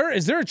 Is there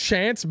a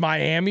chance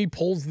Miami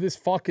pulls this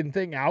fucking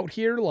thing out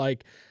here?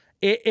 Like,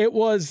 it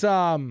was...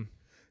 The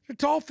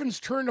Dolphins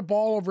turned the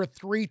ball over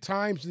 3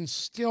 times and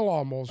still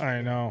almost...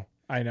 I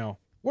know.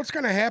 What's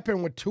going to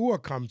happen when Tua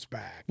comes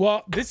back?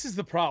 Well, this is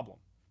the problem.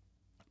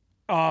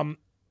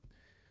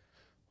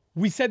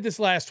 We said this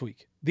last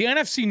week. The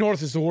NFC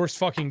North is the worst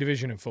fucking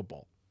division in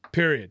football.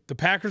 Period. The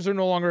Packers are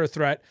no longer a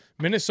threat.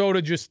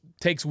 Minnesota just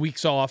takes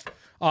weeks off.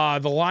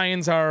 The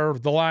Lions are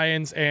the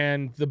Lions,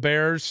 and the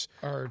Bears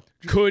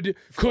could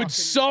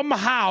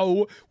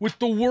somehow, with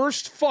the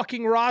worst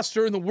fucking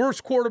roster and the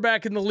worst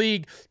quarterback in the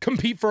league,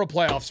 compete for a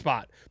playoff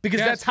spot. Because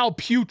that's how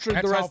putrid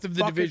the rest of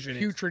the division is.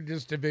 Putrid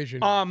this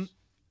division is.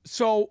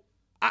 So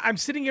I'm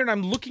sitting here and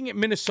I'm looking at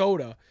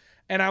Minnesota,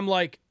 and I'm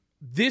like,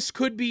 this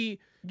could be...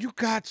 You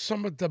got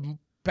some of the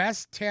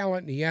best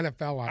talent in the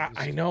NFL.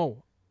 I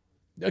know.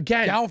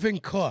 Again,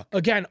 Dalvin Cook.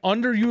 Again,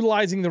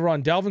 underutilizing the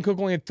run. Dalvin Cook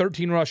only had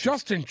 13 rushes.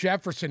 Justin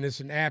Jefferson is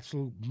an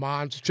absolute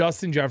monster.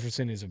 Justin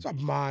Jefferson is a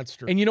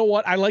monster. And you know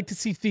what? I like to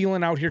see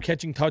Thielen out here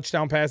catching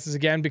touchdown passes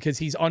again because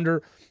he's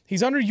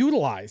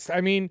underutilized.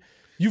 I mean,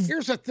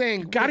 here's the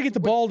thing. Got to get the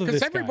ball to this guy.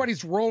 Because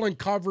everybody's rolling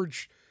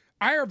coverage.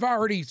 I have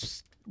already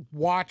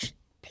watched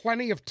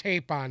plenty of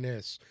tape on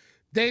this.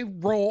 They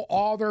roll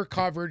all their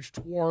coverage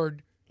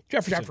toward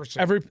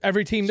Jefferson.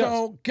 Every team does.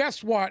 So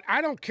guess what?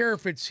 I don't care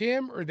if it's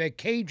him or the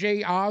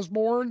KJ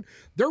Osborne.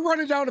 They're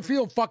running down the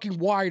field fucking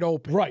wide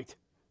open. Right.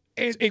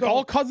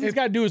 All Cousins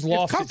got to do is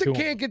loft it to him. If Cousins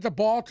can't get the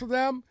ball to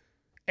them,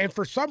 and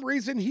for some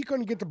reason he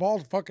couldn't get the ball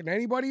to fucking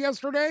anybody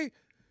yesterday,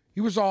 he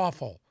was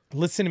awful.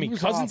 Listen to me.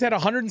 Cousins had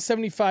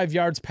 175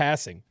 yards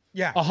passing.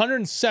 Yeah.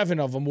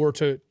 107 of them were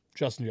to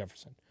Justin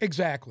Jefferson.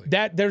 Exactly.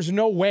 There's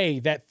no way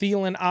that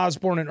Thielen,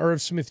 Osborne, and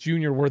Irv Smith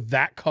Jr. were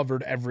that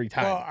covered every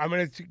time. Well, I'm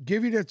going to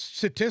give you the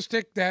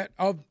statistic that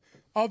of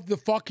the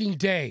fucking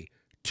day,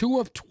 2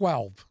 of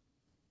 12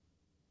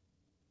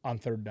 on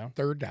third down.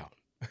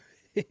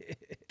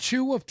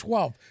 2 of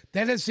 12.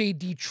 That is a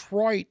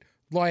Detroit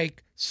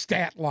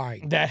stat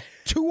line.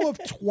 2 of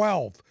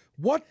 12.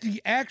 What the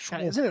actual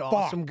God, isn't it fuck?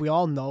 awesome? We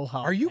all know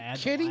how are you bad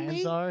kidding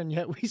the Lions me? are, and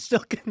yet we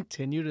still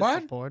continue to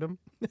support them.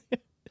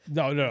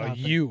 No,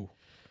 you.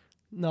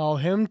 No,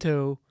 him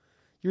too.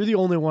 You're the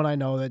only one I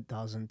know that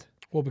doesn't.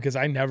 Well, because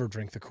I never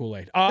drink the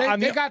Kool-Aid.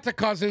 They got to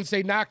Cousins.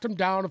 They knocked him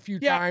down a few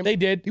times. They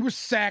did. He was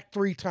sacked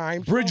 3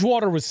 times.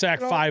 Bridgewater was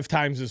sacked 5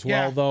 times as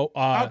well, though.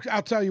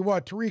 I'll tell you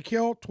what. Tariq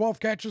Hill, 12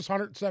 catches,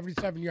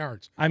 177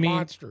 yards. I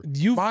mean,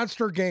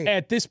 monster game.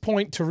 At this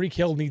point, Tariq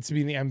Hill needs to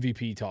be in the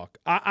MVP talk.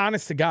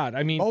 Honest to God.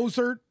 I mean,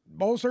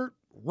 Mozart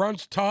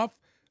runs tough.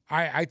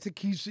 I think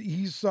he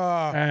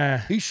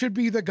should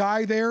be the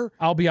guy there.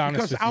 I'll be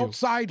honest with you. Because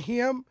outside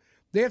him,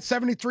 they had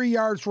 73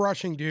 yards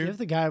rushing, dude. Give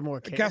the guy more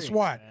carries, guess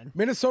what? Man.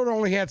 Minnesota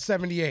only had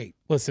 78.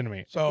 Listen to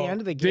me. So at the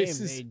end of the game,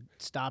 they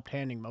stopped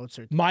handing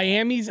Mozart.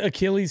 Miami's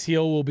Achilles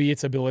heel will be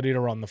its ability to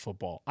run the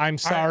football. I'm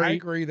sorry. I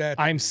agree that.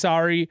 I'm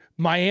sorry.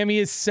 Miami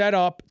is set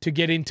up to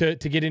get into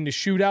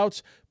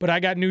shootouts, but I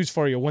got news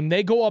for you. When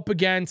they go up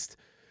against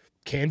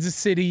Kansas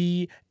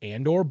City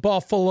and or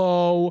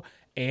Buffalo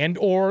and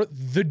or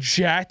the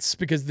Jets,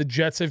 because the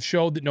Jets have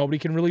showed that nobody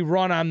can really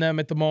run on them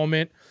at the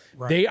moment.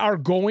 Right. They are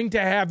going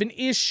to have an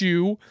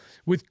issue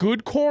with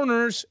good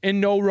corners and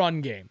no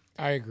run game.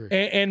 I agree.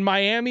 And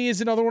Miami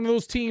is another one of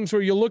those teams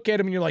where you look at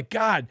them and you're like,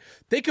 God,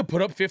 they could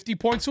put up 50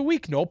 points a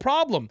week, no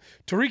problem.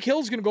 Tariq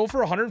Hill's going to go for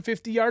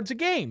 150 yards a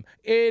game.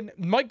 And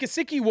Mike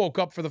Gesicki woke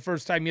up for the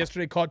first time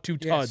yesterday, caught 2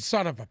 tuds.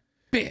 Son of a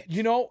bitch.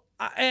 You know,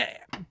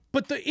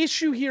 but the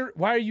issue here,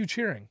 why are you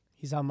cheering?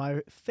 He's on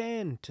my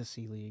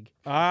fantasy league.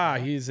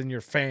 He's in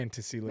your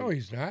fantasy league. No,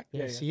 he's not.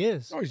 Yes, he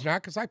is. No, he's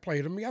not, because I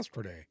played him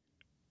yesterday.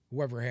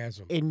 Whoever has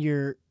him. In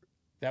your...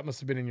 That must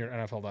have been in your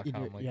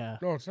NFL.com league. Yeah.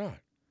 No, it's not.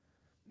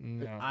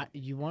 No.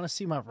 You want to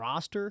see my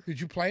roster? Did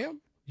you play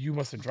him? You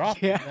must have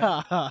dropped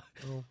Yeah.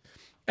 it.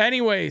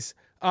 Anyways.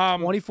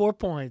 24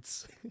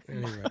 points.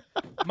 Anyway.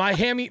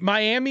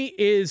 Miami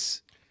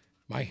is...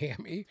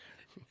 Miami?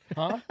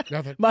 Huh?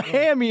 Nothing.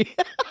 Miami.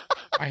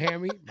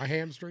 Miami? My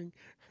hamstring?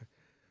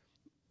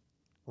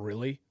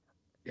 Really?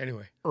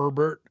 Anyway.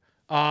 Herbert.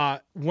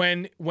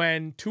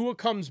 When Tua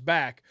comes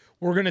back,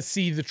 we're going to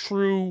see the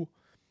true...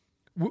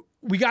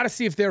 We got to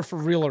see if they're for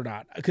real or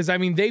not. Because, I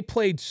mean, they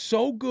played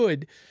so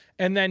good,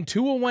 and then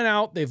Tua went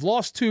out. They've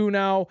lost 2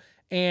 now,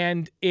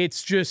 and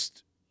it's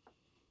just...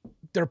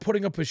 They're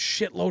putting up a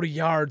shitload of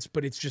yards,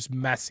 but it's just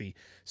messy.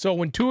 So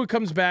when Tua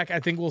comes back,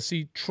 I think we'll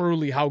see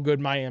truly how good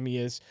Miami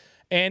is.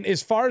 And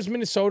as far as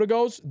Minnesota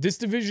goes, this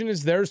division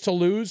is theirs to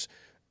lose,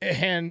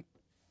 and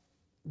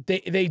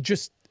they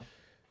just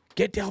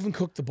get Dalvin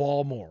Cook the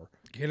ball more.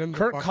 Get him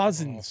Kirk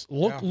Cousins,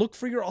 look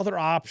for your other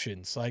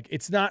options. Like,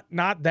 it's not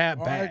that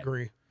bad.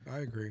 I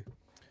agree.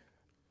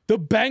 The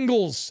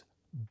Bengals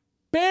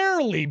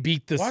barely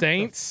beat the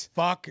Saints.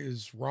 What the fuck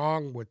is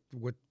wrong with?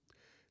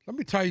 Let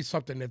me tell you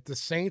something. If the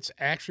Saints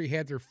actually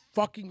had their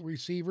fucking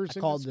receivers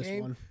in this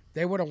game,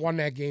 they would have won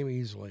that game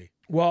easily.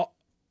 Well,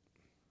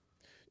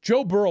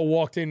 Joe Burrow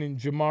walked in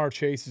Jamar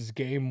Chase's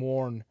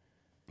game-worn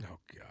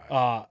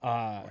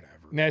whatever.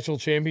 national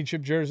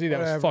championship jersey. That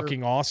was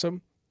fucking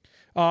awesome.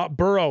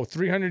 Burrow,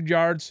 300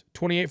 yards,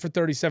 28 for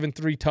 37,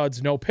 3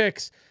 tuds, no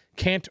picks.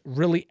 Can't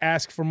really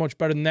ask for much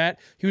better than that.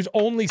 He was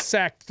only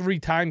sacked 3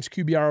 times,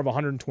 QBR of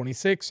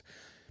 126.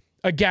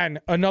 Again,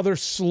 another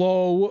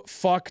slow,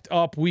 fucked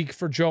up week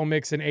for Joe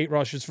Mixon, 8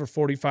 rushes for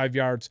 45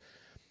 yards.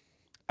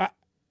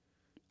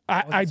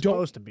 I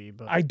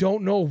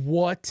don't know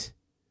what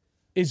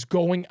is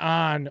going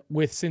on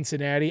with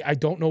Cincinnati. I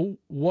don't know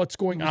what's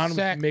going on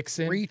with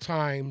Mixon. 3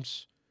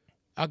 times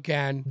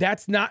again.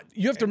 That's not,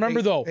 you have to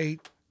remember though,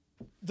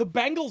 the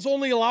Bengals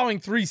only allowing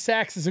 3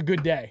 sacks is a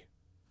good day.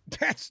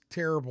 That's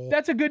terrible.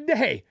 That's a good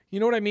day. You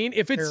know what I mean?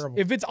 If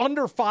it's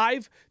under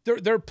 5,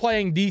 they're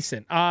playing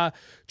decent.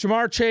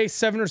 Jamar Chase,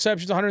 7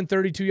 receptions,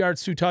 132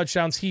 yards, 2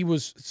 touchdowns. He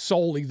was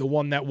solely the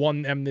one that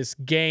won them this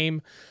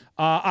game.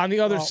 On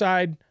the other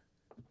side,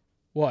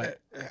 what?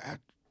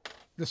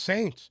 The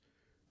Saints,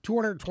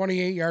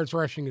 228 yards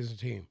rushing as a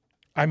team.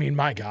 I mean,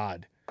 my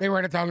God. They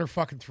ran it down their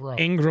fucking throat.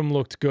 Ingram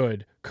looked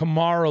good.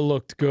 Kamara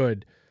looked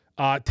good.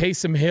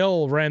 Taysom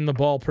Hill ran the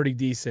ball pretty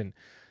decent.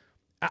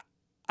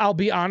 I'll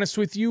be honest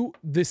with you,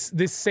 this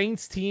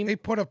Saints team... They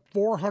put up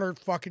 400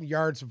 fucking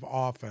yards of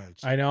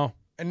offense. I know.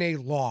 And they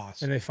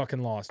lost. And they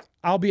fucking lost.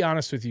 I'll be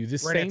honest with you,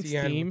 this Saints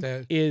team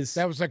is...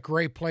 That was a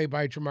great play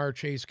by Jamar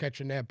Chase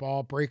catching that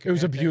ball, breaking it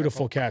was a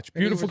beautiful catch.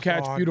 Beautiful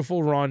catch,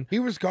 beautiful run. He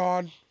was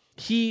gone.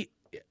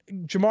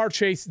 Jamar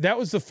Chase, that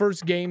was the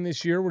first game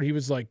this year where he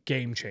was like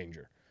game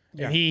changer.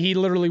 Yeah. And he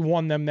literally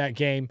won them that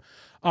game.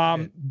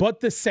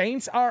 But the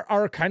Saints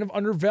are kind of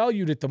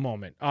undervalued at the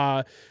moment.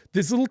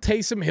 This little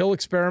Taysom Hill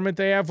experiment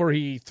they have where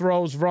he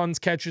throws, runs,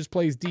 catches,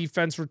 plays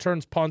defense,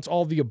 returns punts,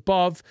 all the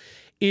above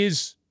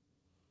is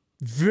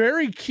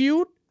very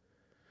cute.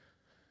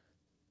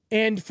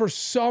 And for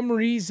some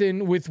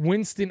reason, with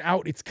Winston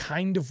out, it's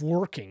kind of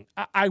working.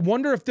 I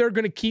wonder if they're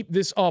going to keep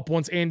this up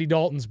once Andy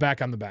Dalton's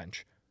back on the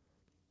bench.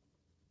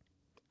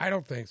 I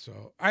don't think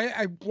so.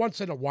 I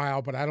once in a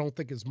while, but I don't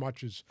think as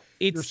much as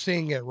you're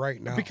seeing it right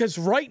now. Because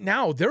right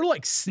now they're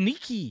like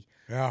sneaky.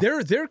 Yeah.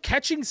 They're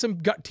catching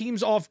some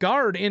teams off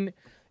guard, and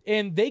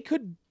they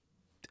could.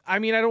 I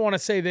mean, I don't want to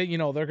say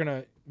that they're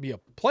gonna be a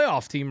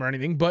playoff team or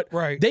anything, but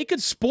they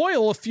could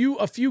spoil a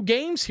few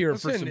games here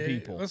for some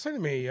people. Listen to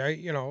me.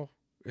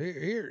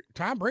 Here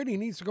Tom Brady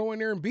needs to go in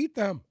there and beat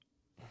them.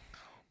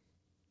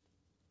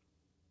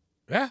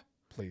 Yeah,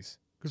 please.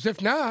 Because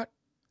if not,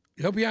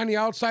 he'll be on the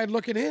outside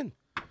looking in.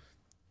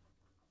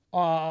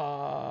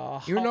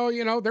 Even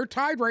though they're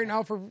tied right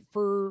now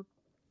for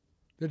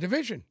the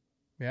division.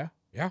 Yeah.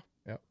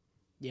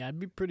 Yeah, I'd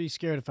be pretty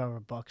scared if I were a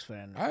Bucs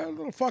fan. I'm a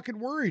little fucking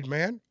worried,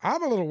 man.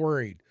 I'm a little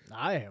worried.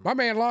 I am. My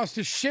man lost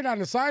his shit on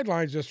the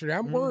sidelines yesterday.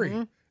 I'm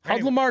worried.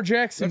 How'd Lamar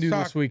Jackson do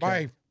this weekend?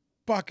 My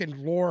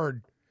fucking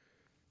Lord.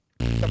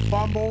 The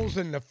fumbles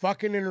and the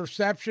fucking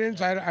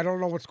interceptions. I don't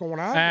know what's going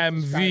on.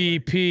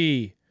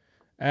 MVP.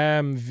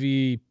 I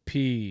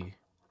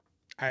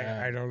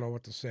don't know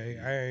what to say.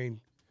 I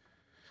mean,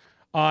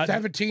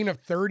 17 of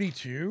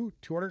 32,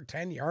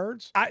 210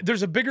 yards.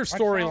 There's a bigger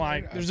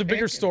storyline. There's a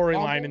bigger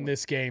storyline in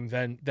this game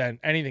than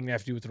anything that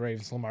have to do with the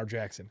Ravens. Lamar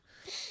Jackson.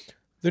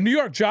 The New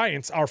York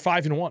Giants are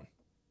 5-1,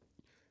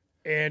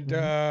 and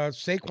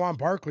Saquon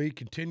Barkley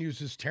continues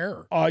his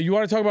terror. You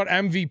want to talk about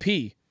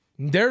MVP?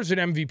 There's an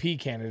MVP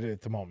candidate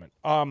at the moment.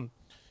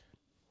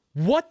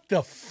 What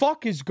the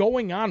fuck is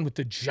going on with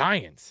the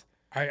Giants?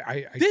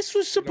 This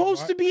was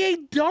supposed to be a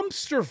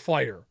dumpster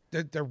fire.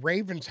 The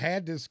Ravens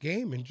had this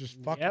game and just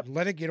fucking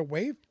let it get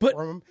away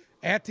from them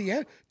at the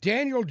end.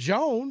 Daniel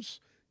Jones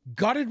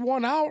gutted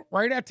one out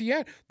right at the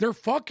end. Their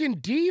fucking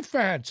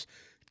defense.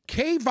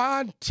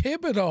 Kayvon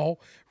Thibodeau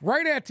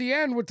right at the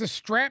end with the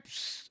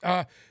straps,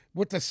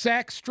 with the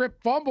sack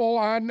strip fumble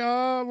on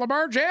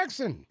Lamar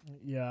Jackson.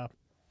 Yeah.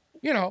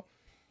 You know,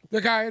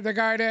 the guy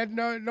that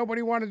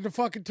nobody wanted to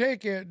fucking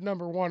take it,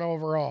 number 1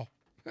 overall.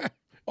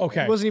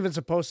 Okay. He wasn't even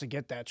supposed to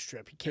get that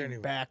strip. He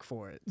came back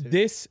for it. Too.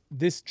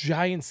 This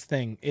Giants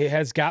thing, it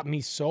has got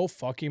me so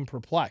fucking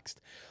perplexed.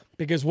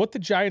 Because what the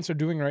Giants are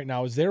doing right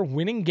now is they're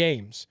winning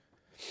games,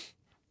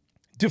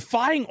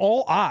 defying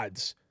all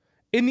odds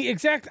in the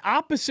exact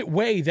opposite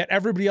way that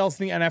everybody else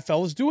in the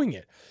NFL is doing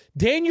it.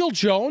 Daniel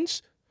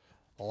Jones,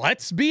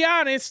 let's be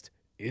honest,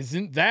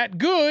 isn't that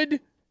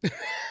good.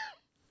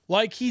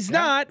 Like, he's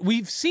not.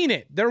 We've seen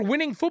it. They're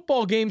winning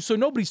football games, so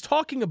nobody's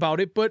talking about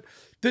it, but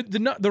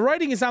the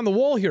writing is on the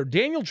wall here.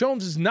 Daniel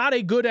Jones is not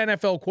a good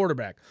NFL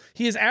quarterback.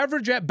 He is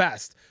average at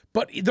best,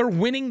 but they're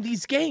winning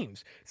these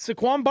games.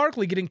 Saquon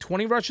Barkley getting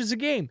 20 rushes a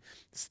game,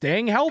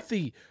 staying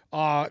healthy,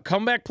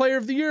 comeback player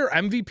of the year,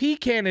 MVP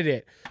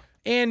candidate.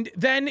 And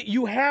then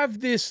you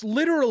have this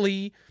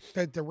literally...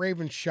 The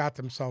Ravens shot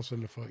themselves in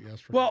the foot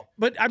yesterday. Well,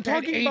 but I'm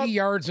talking 80 about...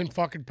 yards and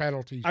fucking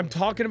penalties. I'm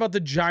talking about the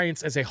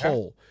Giants as a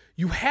whole.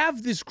 You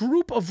have this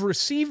group of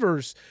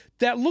receivers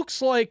that looks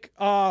like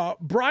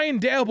Brian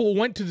Dabble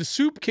went to the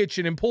soup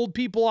kitchen and pulled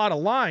people out of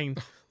line.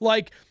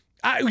 Like,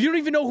 you don't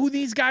even know who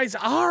these guys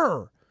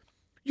are.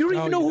 You don't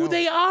even know who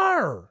they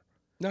are.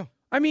 No.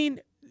 I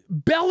mean,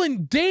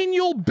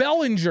 Daniel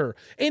Bellinger.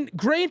 And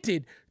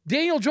granted...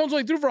 Daniel Jones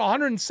only threw for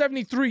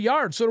 173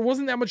 yards, so there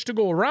wasn't that much to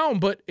go around,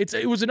 but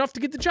it was enough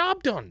to get the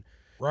job done.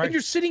 Right. And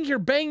you're sitting here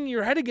banging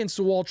your head against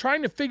the wall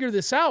trying to figure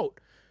this out.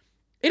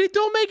 And it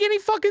don't make any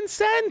fucking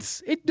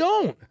sense. It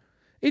don't.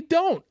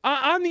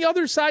 On the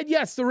other side,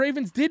 yes, the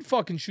Ravens did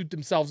fucking shoot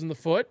themselves in the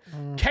foot.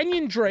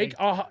 Kenyon Drake,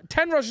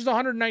 10 rushes,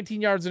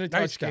 119 yards, and a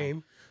touchdown.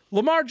 Game.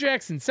 Lamar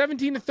Jackson,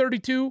 17 to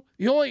 32.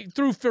 He only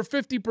threw for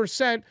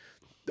 50%,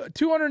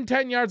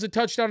 210 yards, a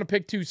touchdown, a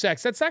pick, 2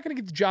 sacks. That's not going to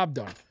get the job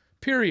done.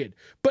 Period.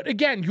 But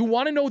again, you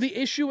want to know the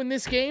issue in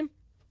this game?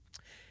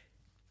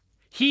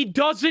 He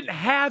doesn't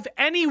have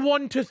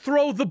anyone to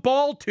throw the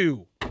ball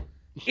to.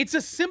 It's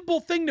a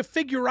simple thing to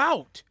figure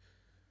out.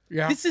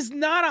 Yeah. This is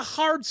not a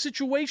hard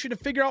situation to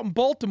figure out in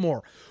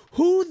Baltimore.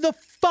 Who the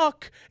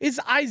fuck is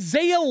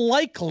Isaiah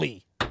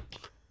Likely?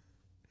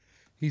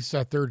 He's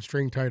a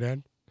third-string tight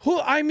end.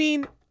 Who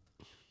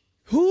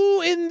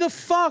in the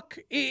fuck?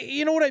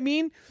 You know what I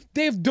mean?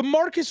 They have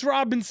DeMarcus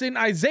Robinson,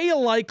 Isaiah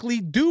Likely,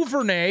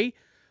 Duvernay,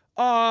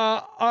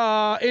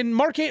 and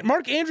Mark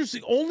Andrews,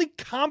 the only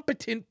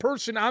competent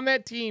person on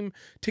that team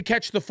to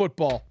catch the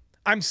football.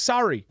 I'm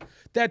sorry.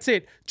 That's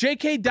it.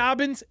 J.K.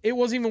 Dobbins, it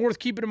wasn't even worth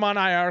keeping him on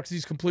IR because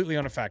he's completely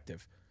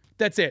ineffective.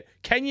 That's it.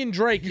 Kenyon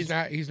Drake. He's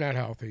not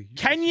healthy.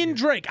 Kenyon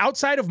Drake,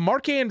 outside of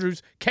Mark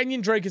Andrews,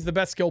 Kenyon Drake is the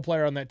best skill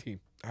player on that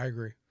team. I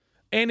agree.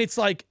 And it's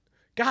like,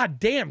 God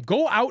damn,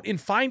 go out and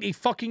find a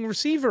fucking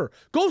receiver.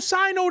 Go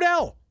sign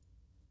Odell.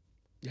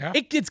 Yeah.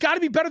 It's got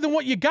to be better than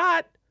what you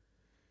got.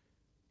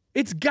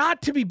 It's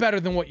got to be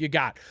better than what you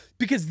got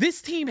because this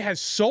team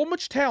has so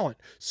much talent,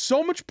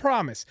 so much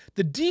promise.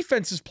 The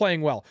defense is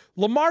playing well.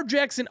 Lamar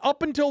Jackson,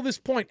 up until this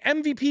point,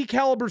 MVP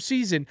caliber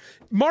season.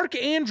 Mark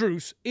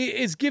Andrews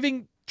is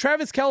giving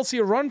Travis Kelce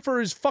a run for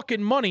his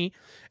fucking money,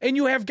 and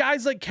you have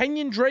guys like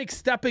Kenyon Drake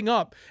stepping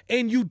up,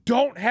 and you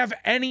don't have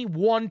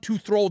anyone to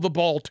throw the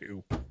ball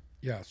to.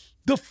 Yes.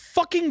 The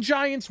fucking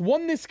Giants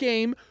won this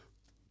game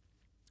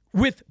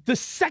with the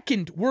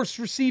second worst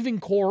receiving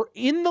core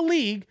in the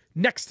league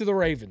next to the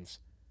Ravens.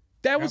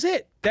 That was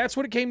it. That's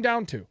what it came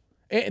down to.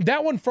 And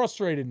that one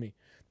frustrated me.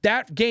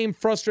 That game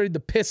frustrated the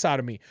piss out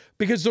of me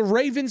because the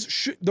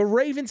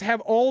Ravens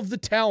have all of the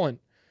talent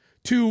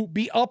to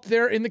be up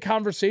there in the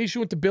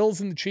conversation with the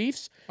Bills and the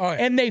Chiefs. Oh, yeah.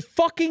 And they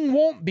fucking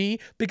won't be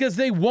because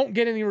they won't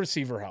get any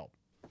receiver help.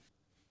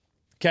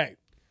 Okay.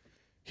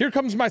 Here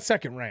comes my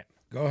second rant.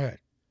 Go ahead.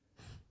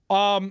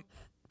 I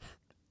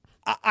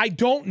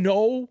don't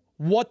know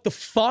what the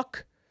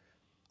fuck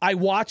I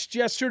watched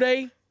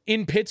yesterday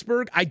in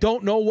Pittsburgh. I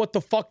don't know what the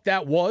fuck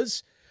that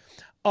was.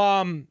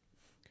 That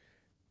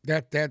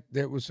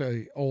was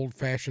a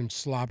old-fashioned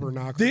slobber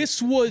knocker. This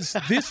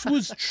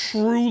was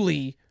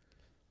truly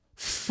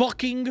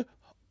fucking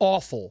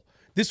awful.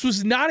 This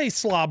was not a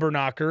slobber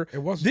knocker. It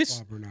wasn't a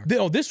slobber knocker.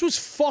 No, this was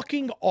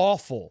fucking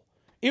awful.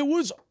 It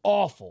was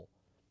awful.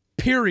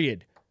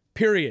 Period.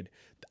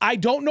 I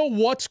don't know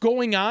what's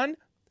going on,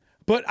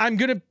 but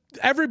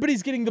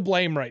everybody's getting the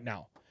blame right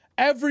now.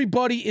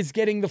 Everybody is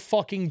getting the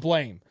fucking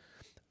blame.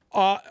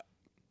 The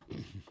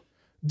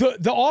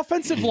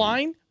offensive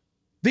line,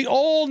 they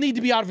all need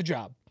to be out of a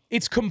job.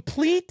 It's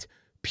complete,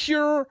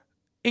 pure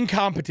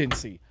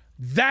incompetency.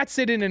 That's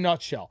it in a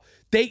nutshell.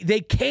 They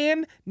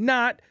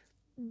cannot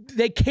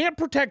They can't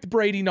protect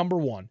Brady, number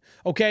one,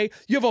 okay?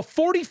 You have a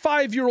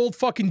 45-year-old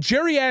fucking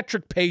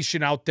geriatric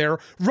patient out there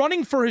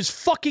running for his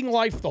fucking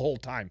life the whole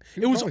time.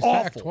 It was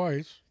awful.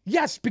 Twice.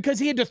 Yes,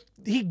 because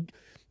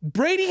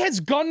Brady has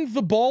gunned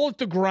the ball at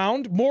the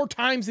ground more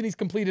times than he's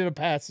completed a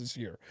pass this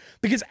year.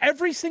 Because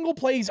every single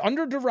play he's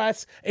under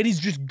duress and he's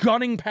just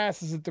gunning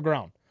passes at the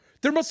ground.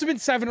 There must have been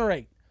 7 or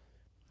 8.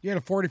 You had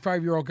a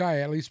 45-year-old guy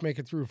at least make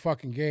it through a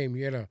fucking game.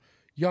 You had a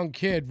young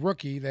kid,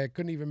 rookie, that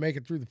couldn't even make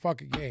it through the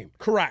fucking game.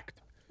 Correct.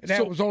 And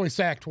that was only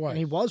sacked twice. And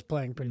he was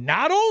playing pretty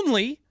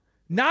well.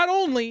 Not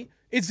only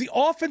is the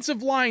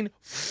offensive line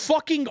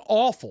fucking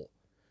awful,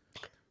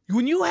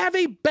 when you have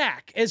a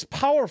back as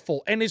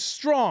powerful and as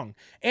strong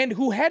and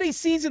who had a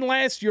season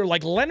last year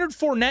like Leonard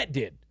Fournette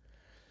did,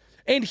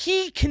 and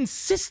he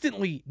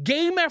consistently,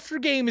 game after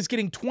game, is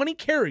getting 20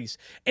 carries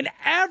and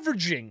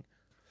averaging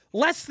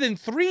less than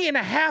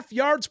 3.5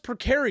 yards per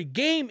carry,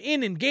 game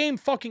in and game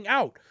fucking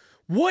out.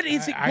 What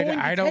is it going to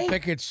take? I don't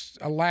think it's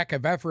a lack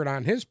of effort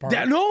on his part.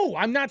 No,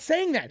 I'm not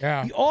saying that.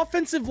 Yeah. The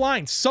offensive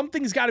line,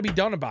 something's got to be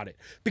done about it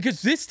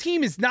because this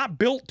team is not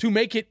built to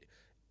make it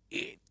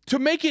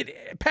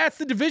past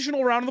the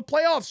divisional round of the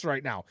playoffs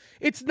right now.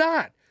 It's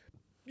not.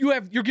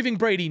 You're giving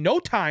Brady no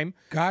time.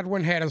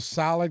 Godwin had a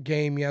solid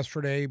game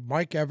yesterday.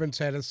 Mike Evans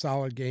had a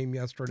solid game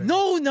yesterday.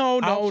 No.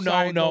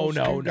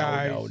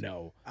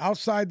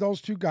 Outside those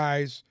two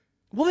guys.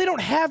 Well, they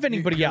don't have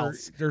anybody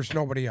else. There's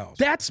nobody else.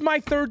 That's my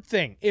third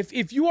thing.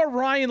 If you are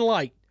Ryan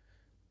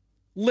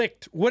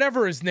Licht,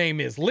 whatever his name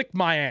is, lick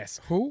my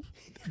ass. Who?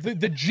 The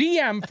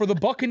GM for the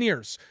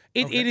Buccaneers.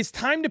 It is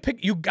time to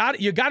pick. You got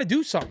to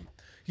do something.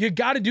 You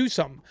got to do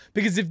something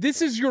because if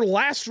this is your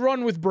last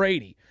run with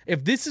Brady,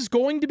 if this is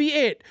going to be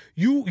it,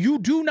 you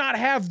do not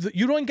have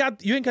you ain't got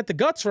the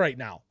guts right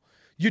now.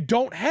 You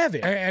don't have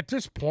it at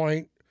this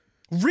point.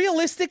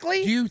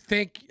 Realistically, do you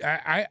think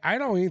I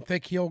don't even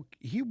think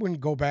he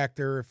wouldn't go back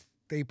there if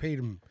they paid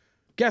him?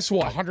 Guess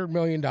what? $100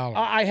 million.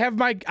 I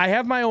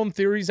have my own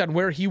theories on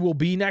where he will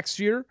be next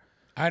year.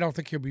 I don't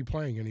think he'll be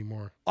playing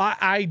anymore.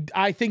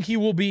 I think he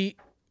will be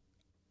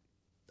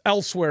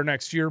elsewhere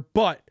next year,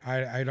 but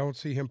I don't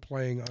see him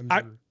playing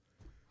under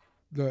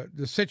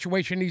the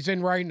situation he's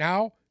in right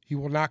now. He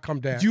will not come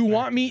down. Do you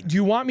want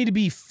me to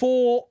be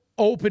full,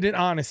 open, and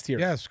honest here?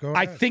 Yes, go ahead.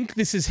 I think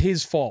this is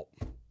his fault.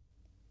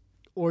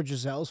 Or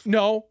Giselle's fault.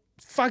 No.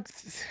 Fuck.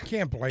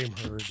 Can't blame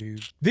her,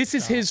 dude. This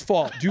is his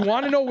fault. Do you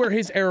want to know where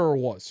his error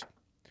was?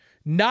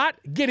 Not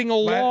getting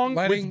along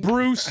with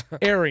Bruce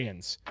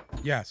Arians.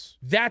 Yes.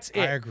 That's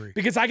it. I agree.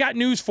 Because I got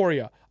news for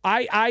you.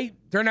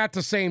 They're not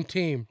the same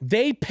team.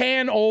 They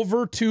pan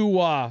over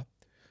to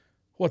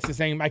what's his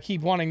name? I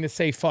keep wanting to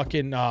say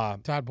fucking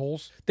Todd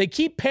Bowles. They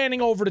keep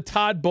panning over to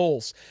Todd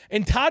Bowles.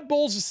 And Todd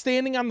Bowles is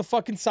standing on the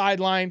fucking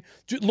sideline,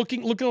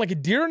 looking like a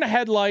deer in the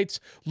headlights,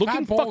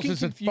 looking Todd Bowles fucking is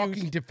confused. a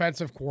fucking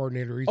defensive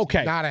coordinator. He's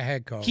okay. not a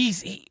head coach.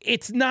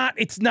 It's not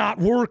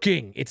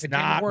working. It's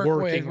not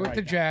working with right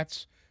the now.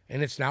 Jets,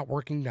 and it's not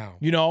working now.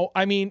 You know,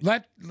 I mean,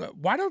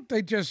 why don't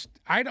they just?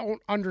 I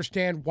don't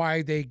understand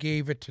why they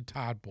gave it to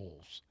Todd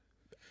Bowles.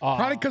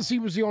 Probably because he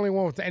was the only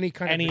one with any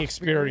kind of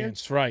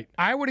experience. Right.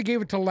 I would have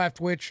gave it to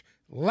Leftwich.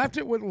 Left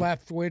it with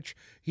Leftwich.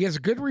 He has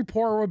a good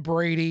rapport with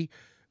Brady,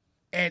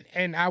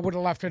 and I would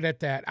have left it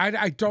at that.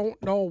 I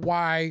don't know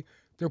why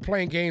they're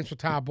playing games with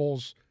Todd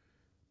Bowles,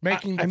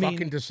 making the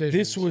fucking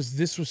decisions.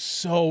 This was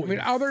so. I mean,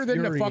 other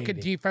than the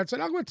fucking defense,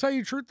 and I'm going to tell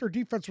you the truth, their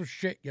defense was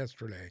shit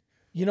yesterday.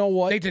 You know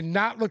what? They did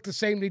not look the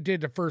same they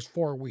did the first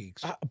 4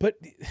 weeks. But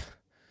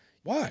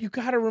what? You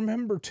got to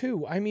remember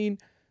too. I mean,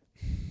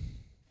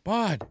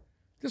 Bud,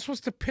 this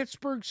was the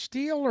Pittsburgh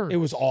Steelers. It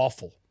was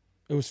awful.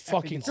 It was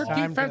fucking awful.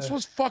 Their defense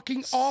was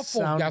fucking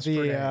awful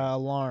yesterday. The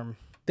alarm.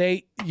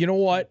 You know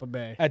what?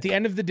 At the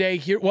end of the day,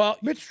 Mitch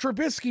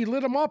Trubisky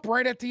lit them up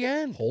right at the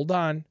end. Hold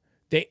on.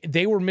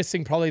 They were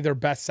missing probably their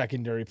best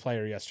secondary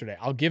player yesterday.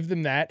 I'll give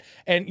them that.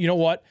 And you know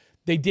what?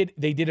 They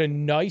did a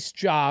nice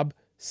job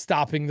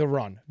stopping the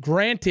run.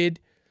 Granted,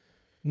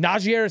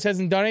 Najee Harris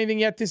hasn't done anything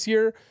yet this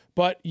year,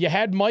 but you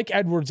had Mike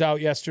Edwards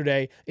out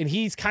yesterday, and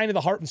he's kind of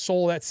the heart and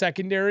soul of that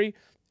secondary.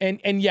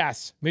 And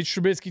yes, Mitch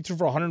Trubisky threw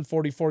for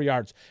 144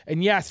 yards.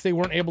 And yes, they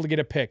weren't able to get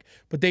a pick,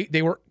 but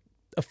they were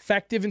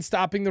effective in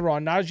stopping the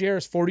run. Najee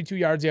Harris, 42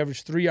 yards. He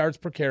averaged 3 yards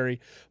per carry.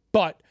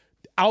 But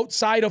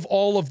outside of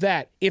all of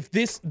that, if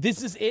this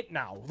is it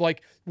now,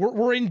 like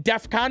we're in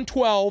DEFCON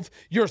 12,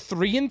 you're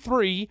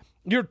 3-3.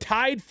 You're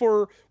tied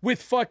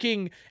with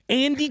fucking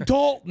Andy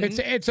Dalton.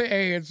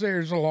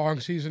 There's a long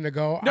season to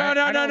go.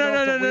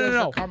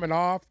 No. Coming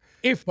off.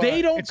 If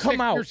they don't come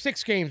out, you're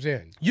 6 games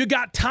in. You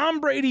got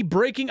Tom Brady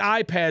breaking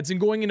iPads and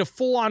going into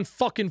full-on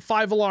fucking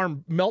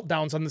 5-alarm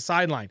meltdowns on the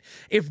sideline.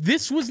 If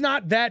this was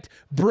not that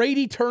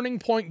Brady turning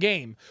point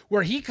game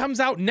where he comes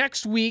out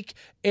next week,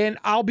 and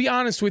I'll be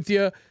honest with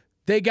you,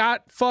 they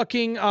got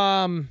fucking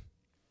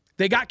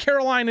they got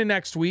Carolina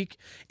next week.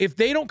 If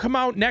they don't come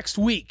out next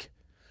week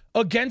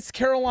against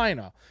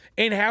Carolina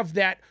and have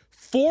that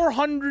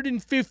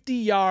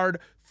 450-yard,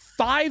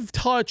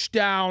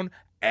 5-touchdown,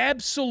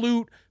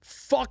 absolute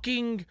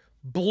fucking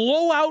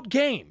blowout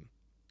game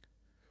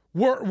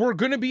we're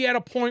going to be at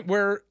a point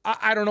where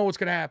I don't know what's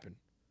going to happen.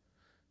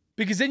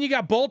 Because then you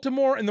got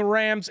Baltimore and the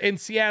Rams and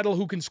Seattle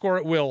who can score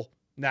at will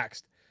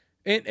next.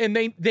 And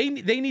they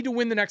need to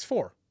win the next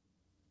 4.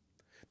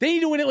 They need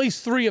to win at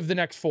least 3 of the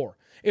next 4.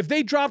 If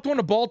they dropped one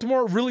to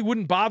Baltimore, it really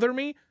wouldn't bother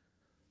me.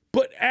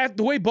 But at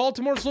the way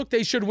Baltimore's look,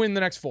 they should win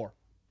the next 4.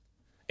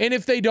 And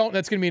if they don't,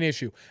 that's going to be an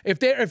issue. If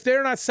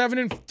they're not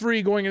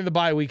 7-3 going into the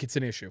bye week, it's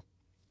an issue.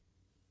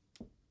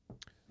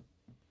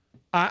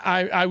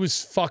 I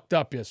was fucked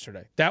up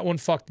yesterday. That one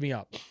fucked me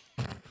up.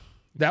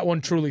 That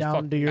one truly fucked me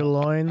up. Down to your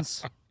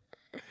loins.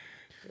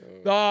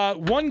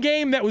 One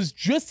game that was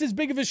just as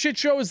big of a shit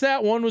show as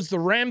that one was the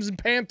Rams and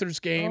Panthers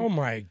game. Oh,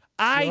 my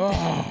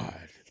God.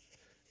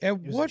 At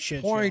what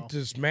point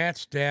does Matt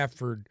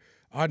Stafford,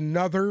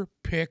 another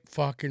pick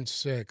fucking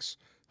 6?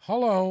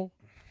 Hello?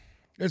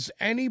 Does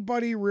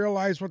anybody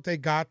realize what they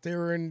got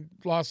there in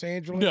Los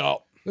Angeles?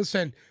 No.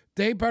 Listen,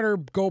 they better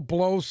go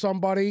blow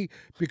somebody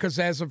because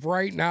as of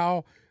right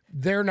now,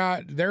 they're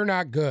not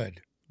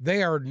good.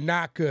 They are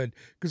not good.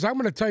 Because I'm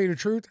going to tell you the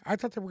truth, I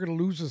thought they were going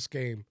to lose this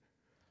game.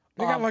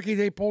 They got lucky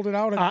they pulled it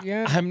out at the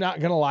end. I'm not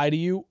going to lie to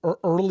you.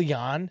 Early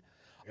on,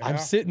 I'm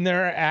sitting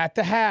there at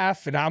the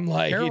half, and I'm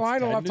like,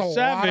 Carolina left a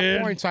lot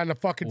of points on the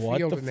fucking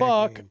field. What the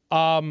fuck?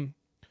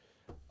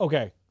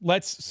 Okay,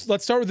 let's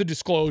start with the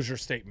disclosure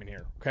statement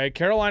here. Okay,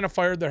 Carolina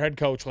fired their head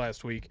coach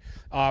last week.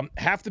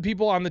 Half the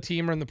people on the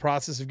team are in the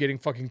process of getting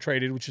fucking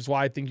traded, which is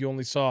why I think you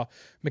only saw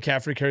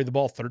McCaffrey carry the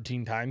ball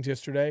 13 times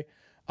yesterday.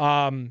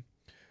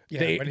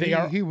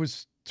 He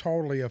was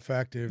totally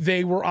effective.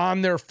 They were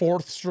on their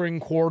 4th string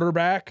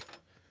quarterback.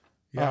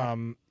 Yeah.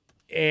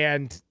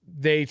 And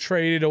they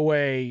traded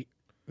away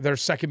their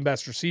second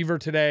best receiver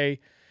today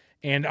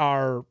and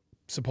are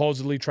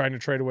supposedly trying to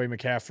trade away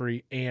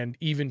McCaffrey and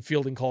even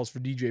fielding calls for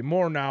DJ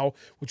Moore now,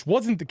 which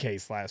wasn't the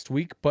case last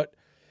week, but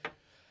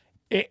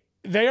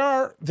they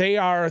are.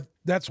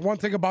 That's one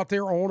thing about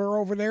their owner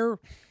over there.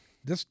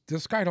 This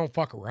guy don't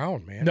fuck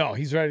around, man. No,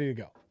 he's ready to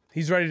go.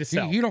 He's ready to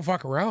sell. He don't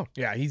fuck around.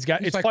 Yeah, he's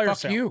like, fire fuck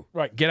sale. You.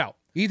 Right, get out.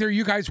 Either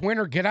you guys win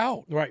or get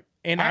out. Right.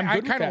 And I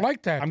kind of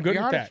like that. I'm good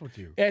with that. With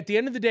you. At the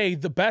end of the day,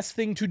 the best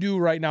thing to do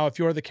right now, if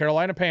you're the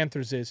Carolina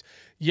Panthers, is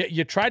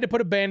you tried to put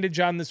a bandage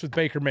on this with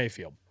Baker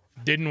Mayfield.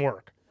 Didn't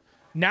work.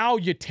 Now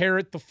you tear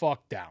it the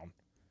fuck down.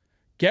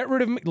 Get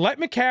rid of let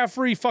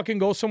McCaffrey fucking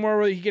go somewhere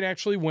where he can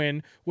actually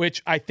win,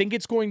 which I think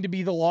it's going to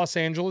be the Los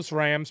Angeles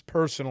Rams,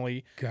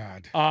 personally.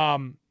 God.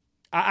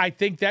 I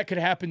think that could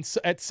happen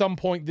at some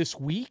point this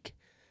week.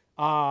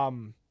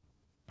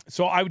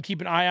 So I would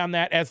keep an eye on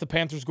that as the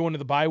Panthers go into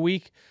the bye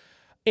week.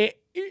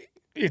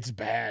 It's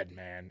bad,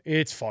 man.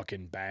 It's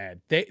fucking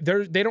bad. They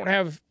don't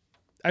have.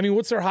 I mean,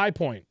 what's their high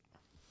point?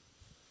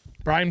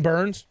 Brian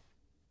Burns.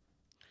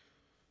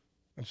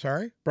 I'm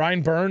sorry?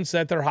 Brian Burns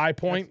at their high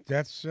point.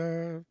 That's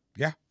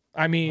yeah.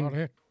 I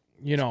mean,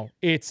 you know,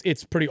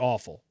 it's pretty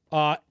awful.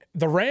 The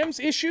Rams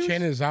issues.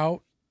 Chin is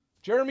out.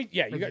 Jeremy,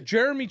 yeah, you got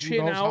Jeremy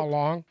Chin out. How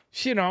long?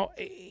 You know,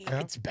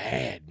 it's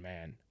bad,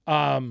 man.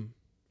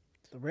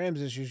 The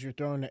Rams issues you're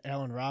throwing to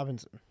Allen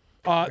Robinson.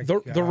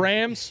 The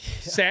Rams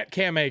sat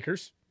Cam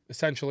Akers,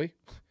 essentially.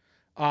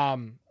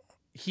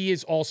 He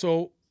is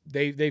also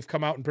they've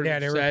come out and pretty much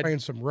they were said playing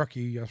some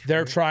rookie yesterday.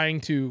 They're trying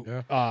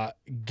to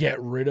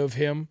get rid of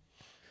him.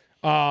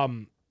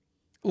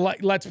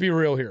 Let's be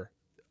real here.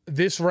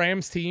 This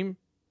Rams team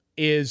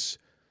is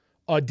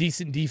a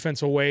decent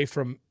defense away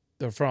from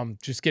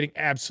just getting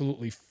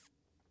absolutely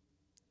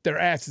their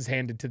asses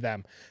handed to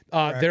them.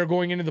 They're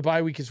going into the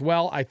bye week as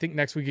well. I think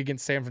next week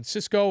against San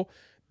Francisco,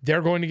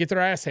 they're going to get their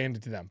ass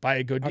handed to them by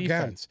a good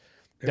defense.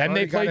 Then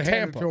they play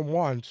Tampa. To them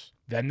once.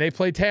 Then they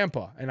play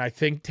Tampa. And I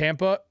think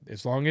Tampa,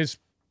 as long as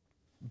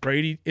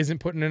Brady isn't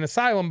put in an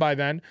asylum by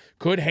then,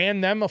 could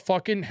hand them a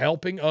fucking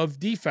helping of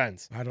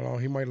defense. I don't know.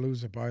 He might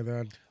lose it by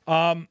then.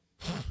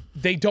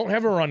 They don't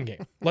have a run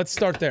game. Let's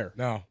start there.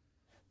 No.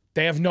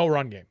 They have no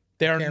run game.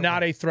 They are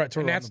not a threat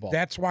to run the ball.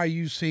 That's why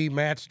you see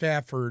Matt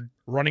Stafford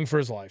running for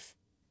his life.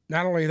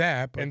 Not only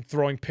that, but and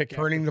throwing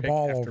turning the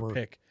ball over.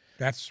 Pick.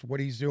 That's what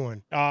he's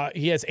doing.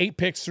 He has 8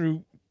 picks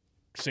through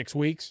 6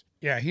 weeks.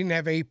 Yeah, he didn't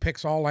have 8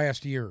 picks all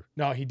last year.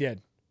 No, he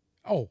did.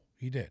 Oh,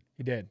 he did.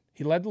 He did.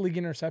 He led the league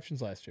in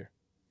interceptions last year.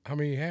 How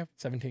many you have?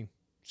 17.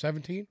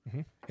 17?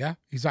 Mm-hmm. Yeah,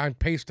 he's on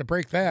pace to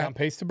break that. He's on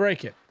pace to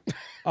break it.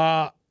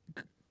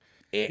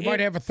 He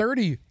might have a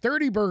 30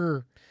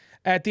 burger.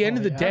 At the end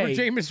of the day,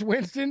 Jameis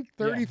Winston,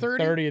 30-30.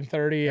 30 and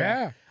 30.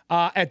 Yeah.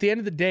 At the end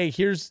of the day,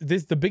 here's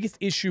this: the biggest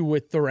issue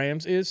with the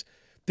Rams is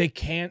they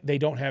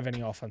don't have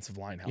any offensive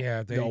line help.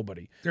 Yeah,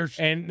 nobody.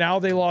 And now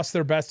they lost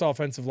their best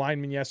offensive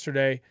lineman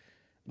yesterday.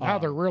 Now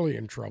they're really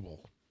in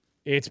trouble.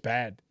 It's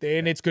bad,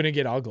 and it's going to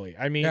get ugly.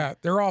 I mean,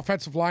 their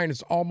offensive line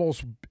is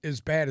almost as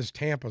bad as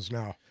Tampa's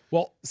now.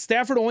 Well,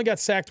 Stafford only got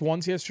sacked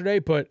once yesterday,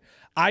 but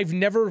I've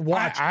never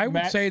watched. I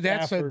would say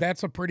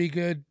that's a pretty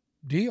good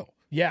deal.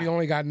 Yeah, he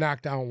only got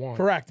knocked down once.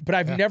 Correct, but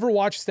I've never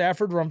watched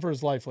Stafford run for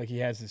his life like he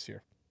has this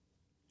year,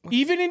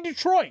 even in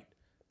Detroit.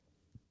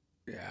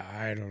 Yeah,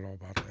 I don't know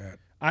about that.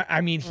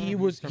 I mean, he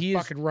is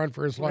fucking run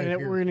for his life.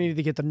 We're gonna need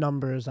to get the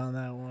numbers on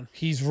that one.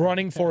 He's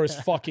running for his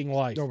fucking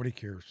life. Nobody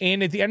cares.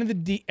 And at the end of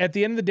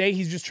the day,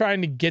 he's just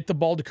trying to get the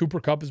ball to Cooper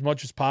Kupp as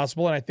much as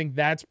possible, and I think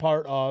that's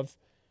part of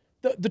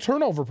the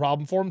turnover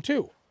problem for him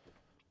too.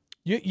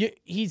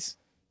 He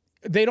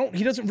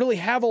doesn't really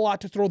have a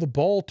lot to throw the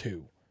ball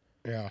to.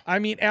 Yeah. I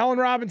mean, Allen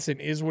Robinson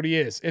is what he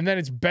is, and then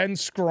it's Ben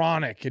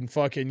Skronik and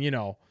fucking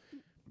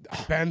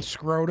Ben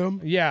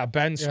Scrotum. Yeah,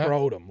 Ben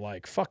Scrotum,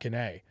 like fucking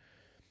A.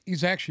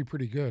 He's actually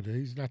pretty good.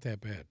 He's not that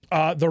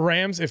bad. The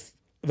Rams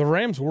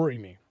worry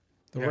me.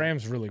 The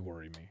Rams really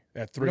worry me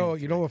at 3.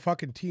 You know what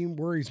fucking team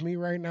worries me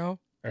right now?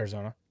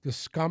 Arizona. The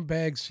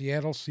scumbag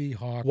Seattle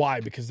Seahawks. Why?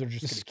 Because they're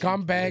just the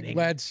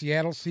scumbag-led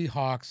Seattle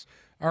Seahawks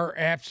are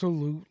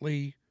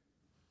absolutely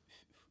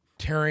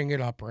tearing it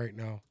up right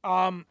now.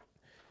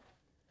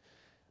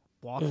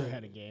 Walker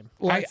had a game.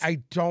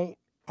 I don't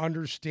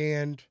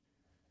understand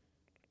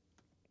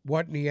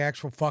what in the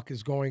actual fuck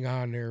is going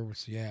on there with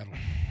Seattle.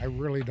 I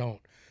really don't.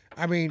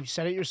 I mean, you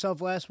said it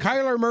yourself last week.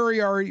 Kyler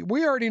Murray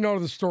we already know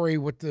the story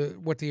with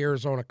the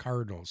Arizona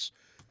Cardinals.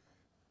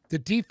 The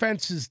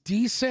defense is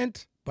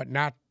decent, but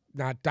not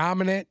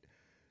dominant.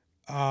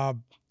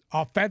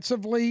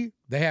 Offensively,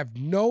 they have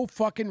no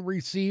fucking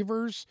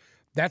receivers.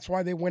 That's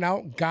why they went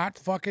out and got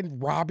fucking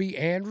Robbie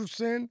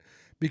Anderson,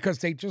 because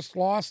they just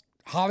lost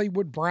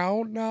Hollywood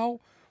Brown now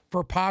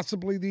for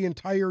possibly the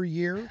entire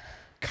year.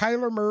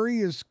 Kyler Murray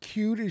is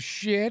cute as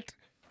shit.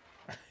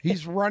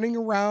 He's running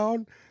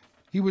around.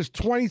 He was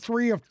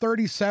 23 of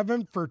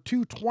 37 for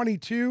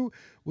 222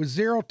 with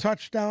 0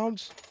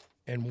 touchdowns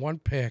and 1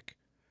 pick.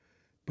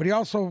 But he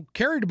also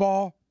carried the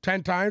ball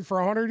 10 times for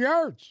 100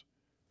 yards.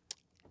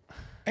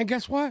 And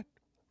guess what?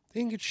 They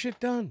didn't get shit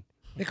done.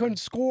 They couldn't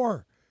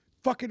score.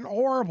 Fucking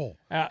horrible.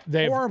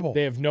 Horrible.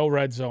 They have no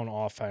red zone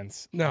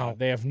offense. No.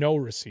 They have no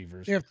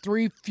receivers. They have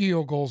 3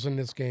 field goals in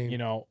this game.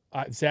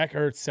 Zach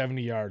Ertz,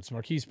 70 yards.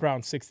 Marquise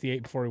Brown,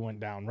 68 before he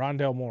went down.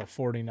 Rondale Moore,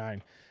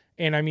 49.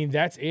 And, I mean,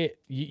 that's it.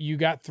 You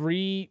got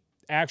 3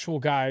 actual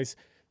guys.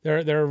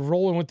 They're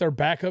rolling with their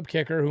backup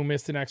kicker who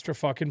missed an extra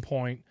fucking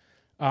point.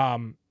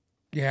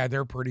 Yeah,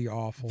 they're pretty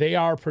awful. They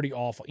are pretty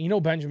awful.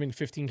 Benjamin,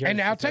 15 carries. And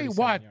I'll tell you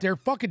what, their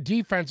fucking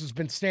defense has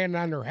been standing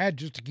on their head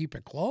just to keep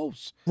it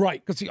close.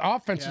 Right. Because the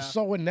offense is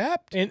so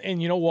inept.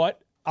 And you know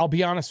what? I'll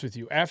be honest with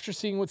you. After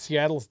seeing what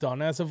Seattle's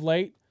done as of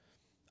late,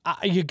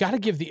 you got to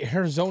give the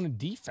Arizona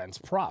defense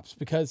props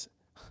because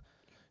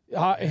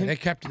they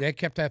kept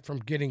that from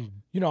getting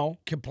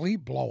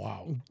complete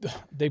blowout.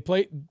 The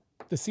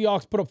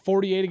Seahawks put up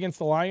 48 against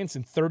the Lions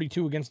and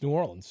 32 against New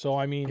Orleans. So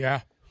I mean,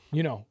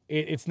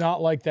 it's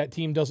not like that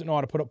team doesn't know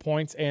how to put up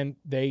points, and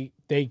they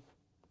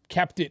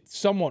kept it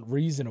somewhat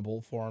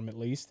reasonable for him at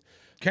least.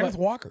 Kenneth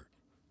Walker,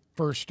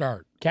 first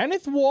start.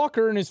 Kenneth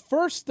Walker in his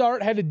first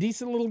start had a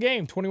decent little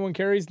game. 21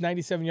 carries,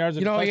 97 yards,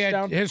 and a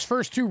touchdown. He had his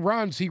first 2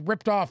 runs, he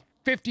ripped off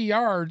 50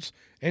 yards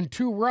in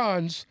 2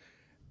 runs,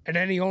 and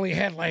then he only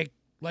had like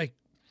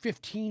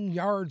 15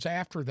 yards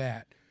after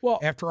that. Well,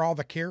 after all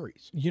the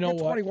carries. You know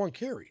what? 21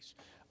 carries.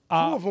 2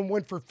 of them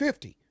went for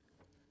 50.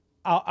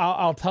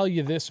 I'll tell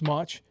you this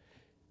much.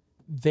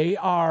 They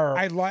are.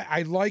 I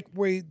like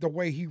the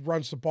way he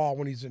runs the ball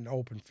when he's in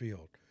open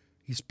field.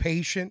 He's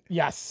patient.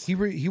 Yes. He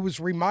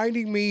was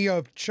reminding me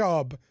of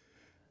Chubb,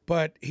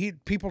 but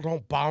people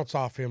don't bounce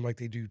off him like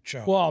they do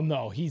Chubb. Well,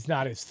 no, he's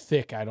not as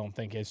thick, I don't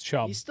think, as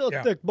Chubb. He's still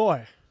a thick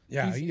boy.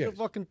 Yeah, he's a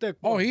fucking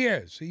thick boy. Oh, he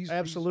is. He's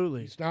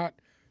absolutely. He's not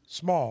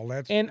small.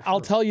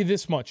 I'll tell you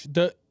this much: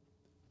 the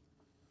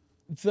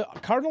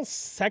Cardinals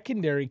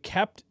secondary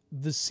kept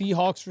the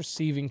Seahawks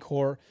receiving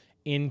core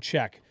in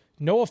check.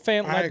 Noah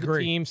Fant led the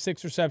team,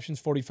 6 receptions,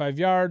 45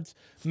 yards.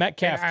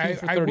 Metcalf, 2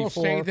 for 34. I will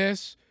say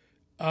this.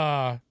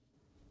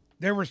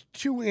 There was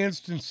 2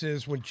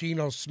 instances when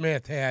Geno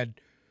Smith had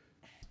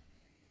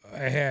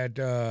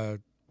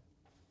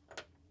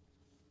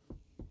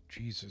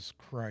Jesus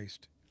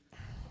Christ.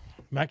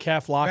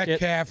 Metcalf,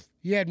 Lockett.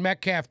 He had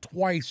Metcalf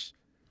twice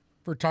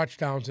for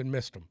touchdowns and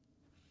missed them.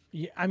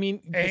 Yeah, I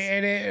mean,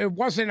 and it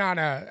wasn't on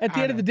a. At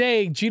the end of the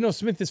day, Geno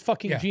Smith is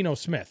fucking Geno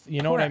Smith.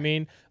 You know what I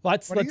mean?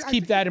 Let's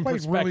keep that in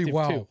perspective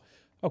too.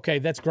 Okay,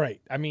 that's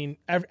great. I mean,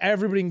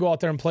 everybody can go out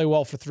there and play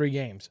well for 3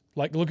 games.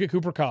 Like, look at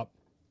Cooper Kupp.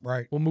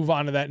 Right. We'll move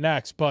on to that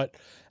next. But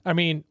I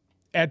mean,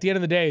 at the end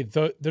of the day,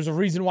 there's a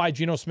reason why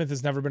Geno Smith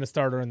has never been a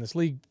starter in this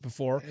league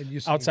before,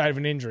 outside of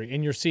an injury,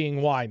 and you're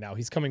seeing why now.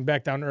 He's coming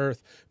back down to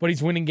earth, but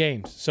he's winning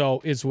games,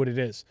 so is what it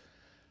is.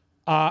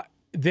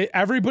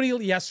 Everybody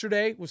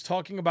yesterday was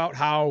talking about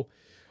how,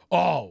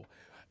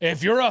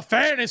 if you're a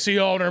fantasy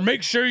owner,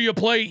 make sure you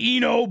play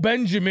Eno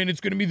Benjamin.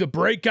 It's going to be the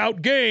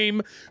breakout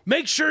game.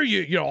 Make sure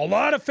a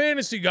lot of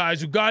fantasy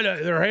guys who got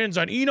their hands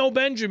on Eno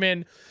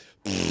Benjamin.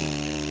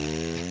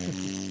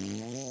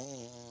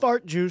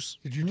 Fart juice.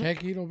 Did you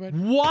take Eno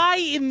Benjamin? Why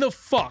in the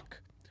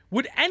fuck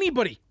would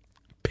anybody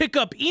pick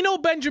up Eno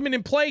Benjamin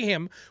and play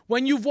him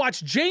when you've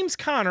watched James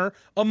Conner,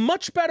 a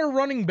much better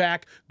running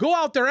back, go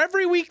out there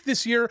every week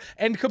this year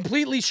and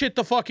completely shit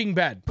the fucking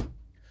bed?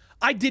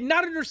 I did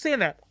not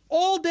understand that.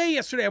 All day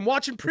yesterday, I'm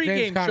watching pregame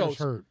James Conner's shows.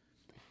 Hurt.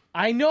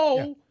 I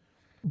know,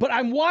 But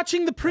I'm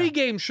watching the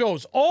pregame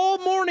shows all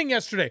morning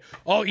yesterday.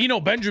 Oh,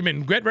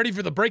 Benjamin, get ready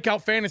for the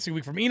breakout fantasy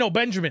week from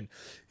Benjamin.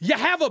 You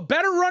have a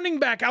better running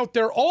back out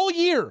there all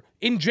year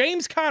in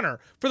James Conner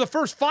for the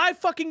first 5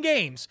 fucking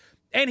games,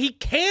 and he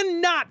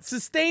cannot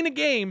sustain a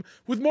game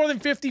with more than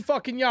 50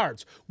 fucking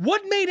yards.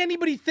 What made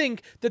anybody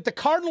think that the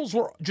Cardinals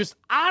were just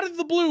out of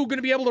the blue going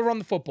to be able to run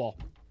the football?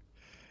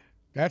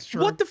 That's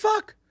true. What the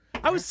fuck?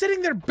 I was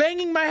sitting there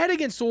banging my head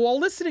against the wall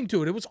listening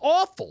to it. It was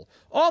awful.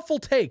 Awful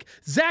take.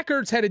 Zach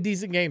Ertz had a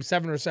decent game,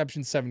 7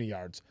 receptions, 70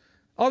 yards.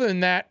 Other than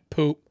that,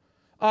 poop.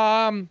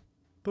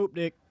 Poop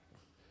dick.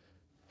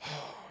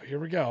 Here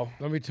we go.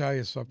 Let me tell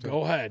you something.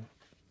 Go ahead.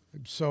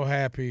 I'm so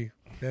happy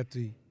that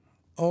the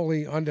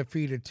only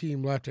undefeated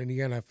team left in the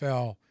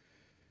NFL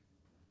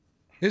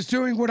is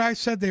doing what I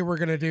said they were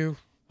going to do.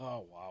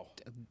 Oh, wow.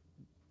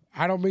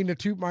 I don't mean to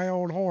toot my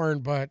own horn,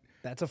 but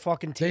that's a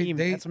fucking team.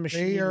 That's a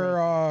machine. They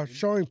are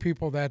showing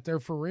people that they're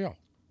for real.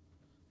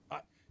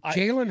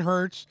 Jalen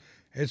Hurts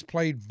has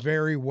played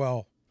very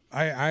well.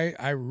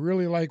 I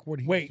really like what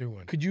he's doing.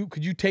 Wait, could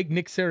you take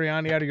Nick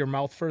Sirianni out of your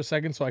mouth for a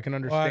second so I can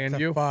understand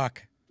you?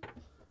 Fuck?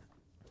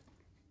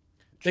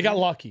 They got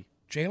lucky.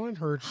 Jalen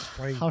Hurts is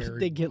playing How did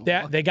they get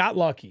lucky? They got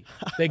lucky.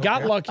 They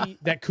got lucky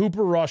that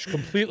Cooper Rush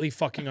completely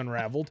fucking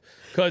unraveled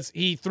because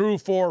he threw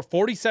for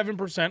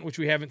 47%, which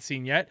we haven't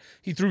seen yet.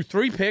 He threw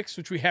 3 picks,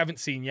 which we haven't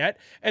seen yet.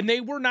 And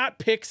they were not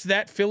picks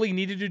that Philly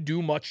needed to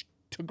do much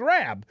to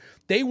grab.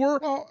 They were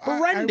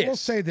horrendous. I will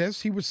say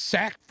this. He was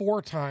sacked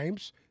 4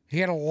 times. He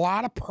had a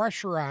lot of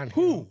pressure on him.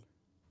 Who?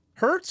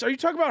 Hurts? Are you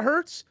talking about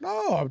Hurts?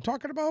 No, I'm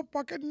talking about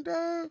fucking...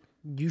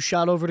 You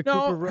shot over to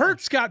Cooper Rush.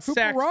 Hurts got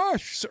sacked.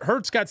 Rush.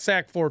 Hurts got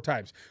sacked 4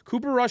 times.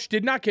 Cooper Rush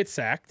did not get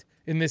sacked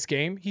in this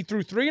game. He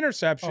threw 3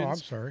 interceptions. Oh, I'm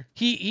sorry.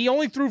 He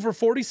only threw for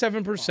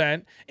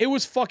 47%. It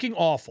was fucking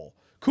awful.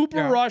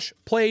 Cooper Rush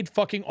played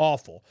fucking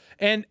awful.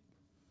 And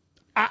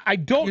I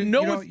don't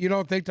know You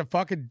don't think the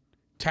fucking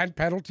 10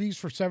 penalties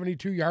for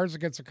 72 yards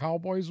against the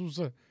Cowboys was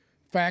a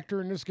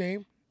factor in this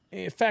game?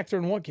 A factor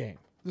in what game?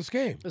 This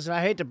game. Listen,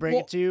 I hate to break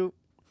it to you,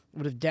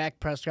 but if Dak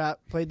Prescott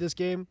played this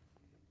game,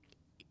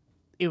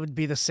 it would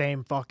be the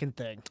same fucking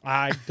thing.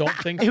 I don't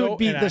think so. It would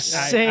be the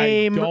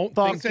same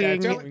fucking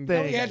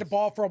thing. He had the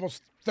ball for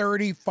almost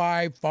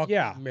 35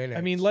 fucking minutes.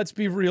 I mean, let's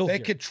be real They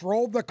here.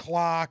 controlled the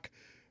clock.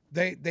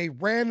 They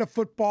ran the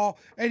football.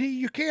 And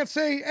you can't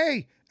say,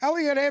 hey,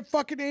 Elliott had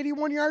fucking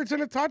 81 yards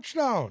and a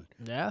touchdown.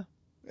 Yeah.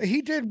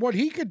 He did what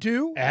he could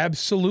do.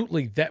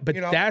 Absolutely.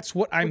 That's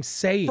what I'm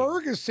saying.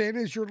 Ferguson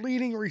is your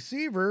leading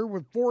receiver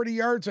with 40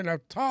 yards and a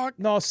tuck.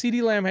 No,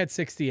 CeeDee Lamb had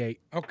 68.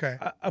 Okay.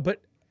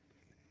 But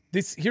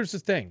here's the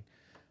thing.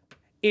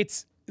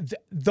 It's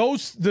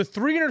the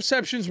 3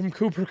 interceptions from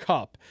Cooper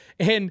Kupp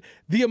and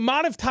the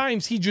amount of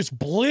times he just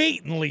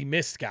blatantly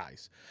missed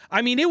guys.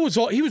 I mean, he was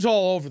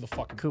all over the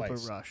fucking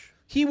place.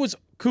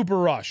 Cooper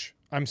Rush.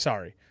 I'm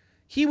sorry.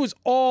 He was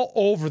all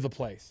over the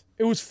place.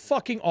 It was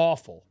fucking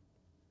awful.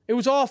 It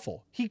was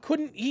awful.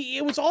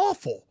 It was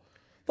awful.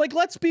 Like,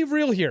 let's be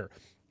real here.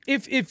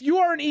 If you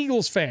are an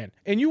Eagles fan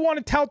and you want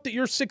to tout that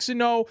you're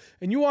 6-0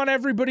 and you want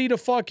everybody to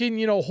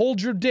fucking,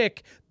 hold your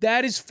dick,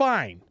 that is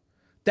fine.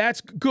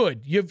 That's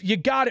good. You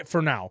got it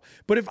for now.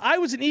 But if I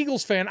was an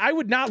Eagles fan, I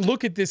would not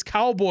look at this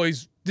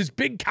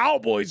big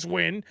Cowboys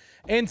win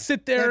and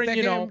sit there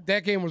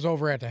that game was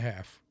over at the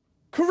half.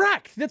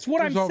 Correct. That's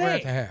what I'm saying. Over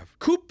at the half.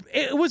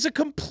 It was a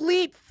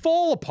complete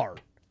fall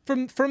apart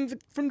from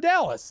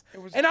Dallas.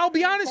 And I'll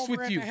be honest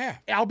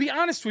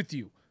with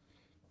you.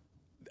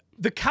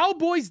 The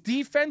Cowboys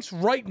defense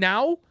right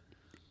now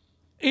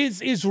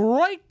is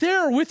right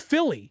there with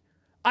Philly.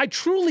 I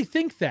truly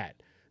think that.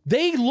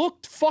 They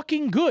looked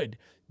fucking good.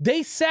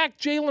 They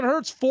sacked Jalen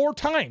Hurts 4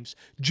 times.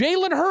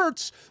 Jalen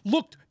Hurts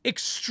looked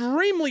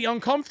extremely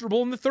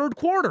uncomfortable in the 3rd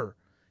quarter.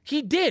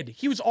 He did.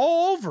 He was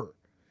all over.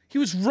 He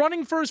was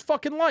running for his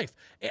fucking life.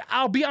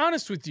 I'll be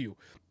honest with you.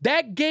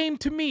 That game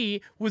to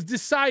me was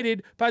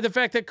decided by the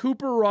fact that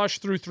Cooper Rush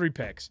threw 3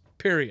 picks.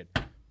 Period.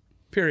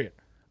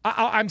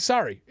 I'm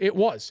sorry. It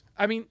was.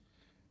 I mean,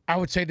 I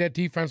would say that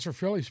defense for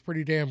Philly is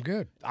pretty damn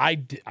good.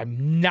 I'm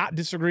not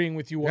disagreeing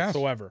with you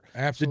whatsoever.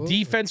 Yes, absolutely.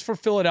 The defense for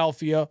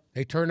Philadelphia.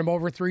 They turned him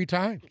over 3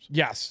 times.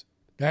 Yes.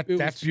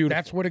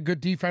 That's what a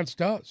good defense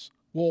does.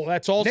 Well,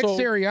 that's also... Nick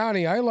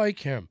Sirianni, I like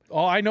him.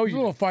 Oh, I know He's a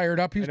little fired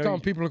up. He was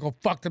telling people to go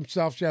fuck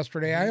themselves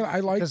yesterday.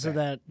 I like because of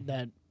that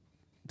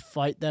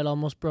fight that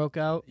almost broke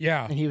out.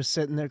 Yeah. And he was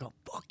sitting there going,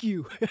 fuck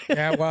you.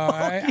 Yeah, well,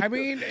 I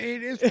mean,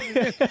 it is...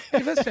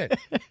 Hey,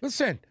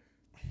 listen.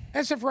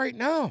 As of right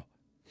now,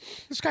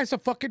 this guy's a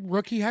fucking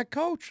rookie head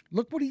coach.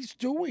 Look what he's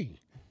doing.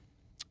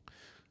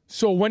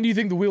 So when do you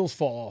think the wheels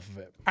fall off of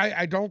it?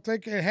 I don't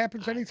think it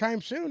happens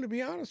anytime soon, to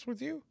be honest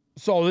with you.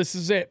 So this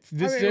is it.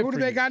 Who do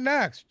they got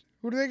next?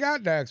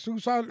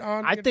 Who's on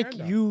I think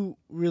you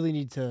really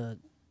need to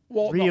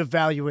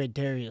reevaluate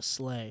Darius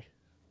Slay.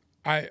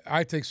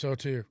 I think so,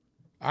 too.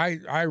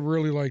 I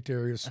really like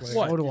Darius Slay.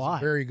 So do I.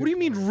 Very good. What do you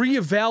mean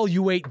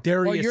reevaluate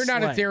Darius Slay? Well, you're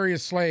not a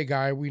Darius Slay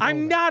guy.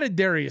 I'm not a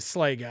Darius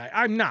Slay guy.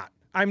 I'm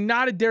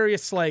not a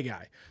Darius Slay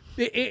guy.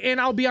 And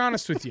I'll be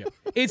honest with you.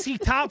 Is he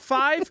top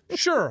 5?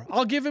 Sure,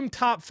 I'll give him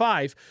top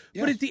 5.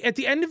 Yes. But at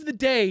the end of the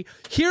day,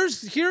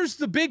 here's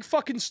the big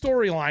fucking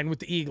storyline with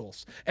the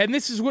Eagles. And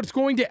this is what's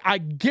going to, I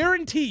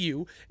guarantee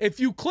you, if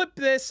you clip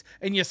this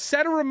and you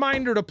set a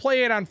reminder to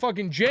play it on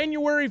fucking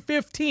January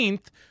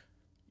 15th,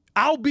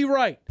 I'll be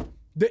right.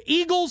 The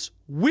Eagles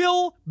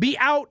will be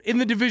out in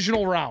the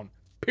divisional round,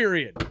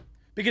 period.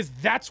 Because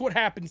that's what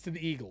happens to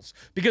the Eagles.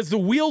 Because the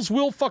wheels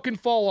will fucking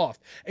fall off.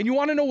 And you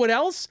want to know what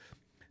else?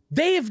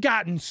 They have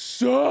gotten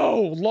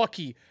so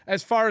lucky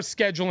as far as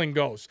scheduling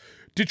goes.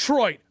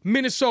 Detroit,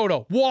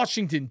 Minnesota,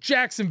 Washington,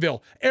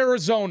 Jacksonville,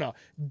 Arizona,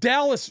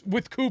 Dallas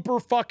with Cooper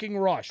fucking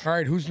Rush. All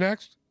right, who's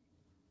next?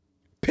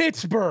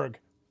 Pittsburgh.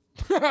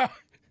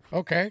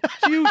 Okay.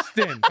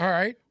 Houston. All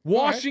right.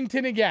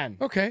 Washington again.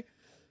 Okay.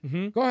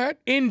 Mm-hmm. Go ahead.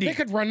 Indy. They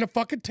could run the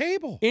fucking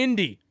table.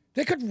 Indy.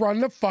 They could run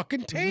the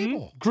fucking table.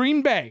 Mm-hmm.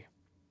 Green Bay.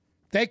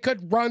 They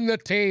could run the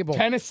table.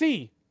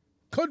 Tennessee.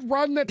 Could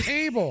run the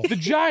table. The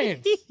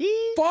Giants.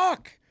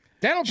 Fuck.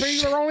 That'll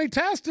be their only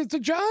test. It's the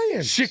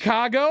Giants.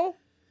 Chicago.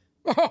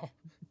 Oh.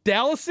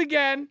 Dallas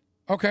again.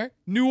 Okay.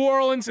 New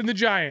Orleans and the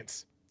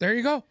Giants. There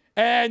you go.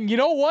 And you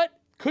know what?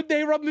 Could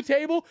they run the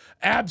table?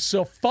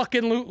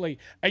 Abso-fucking-lutely.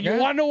 And you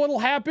want to know what'll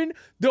happen?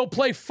 They'll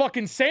play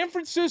fucking San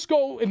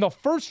Francisco in the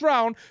first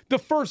round, the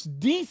first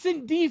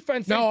decent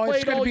defense they've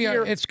played all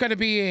year. It's going to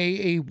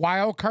be a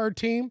wild card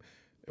team,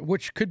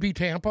 which could be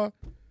Tampa.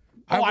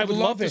 I would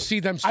love to see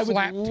them slap Tampa.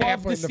 I would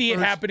love to see it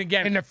happen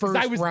again. In the first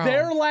round. I was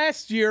there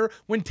last year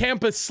when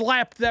Tampa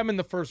slapped them in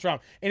the first round,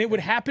 and it would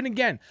happen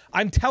again.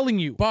 I'm telling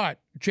you. But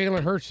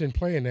Jalen Hurts didn't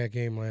play in that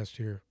game last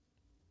year.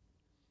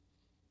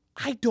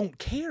 I don't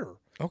care.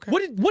 Okay.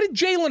 What did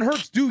Jalen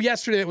Hurts do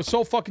yesterday that was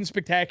so fucking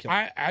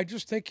spectacular? I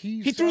just think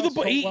he threw the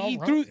ball.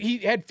 He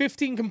had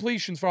 15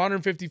 completions for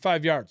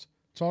 155 yards.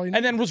 That's all he needed.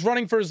 And then was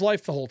running for his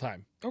life the whole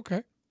time.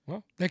 Okay.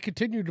 Well, they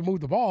continued to move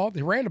the ball.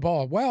 They ran the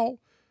ball well.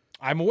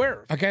 I'm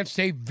aware. Against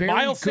a very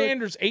Miles good,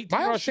 Sanders, 18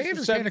 rushes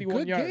for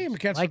 71 yards. Game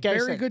against a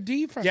very good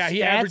defense. Yeah,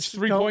 he averaged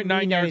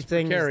 3.9 yards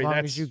per carry. As long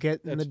as you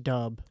get in the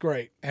dub.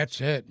 Great.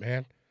 That's it,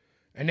 man.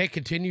 And they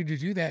continued to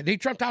do that. They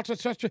jumped out to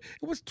such a.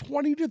 It was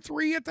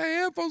 20-3 at the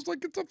half. I was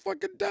like, it's a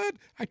fucking dud.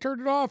 I turned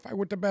it off. I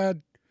went to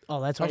bed.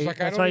 Oh, that's why.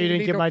 That's why you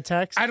didn't get my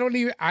text. I don't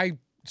even. I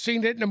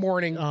seen it in the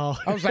morning. Oh.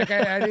 I was like,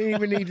 I didn't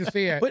even need to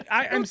see it. But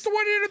I'm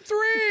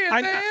 20-3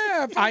 at the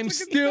half.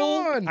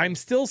 I'm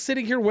still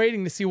sitting here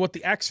waiting to see what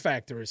the X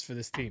factor is for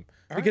this team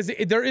because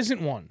there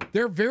isn't one.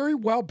 They're very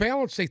well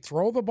balanced. They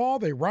throw the ball.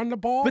 They run the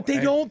ball. But they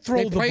don't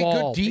throw the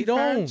ball. Good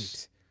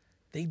defense.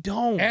 They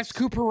don't. Ask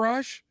Cooper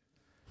Rush.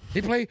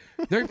 They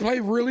play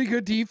really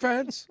good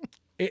defense.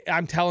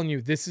 I'm telling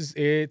you, this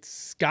isn't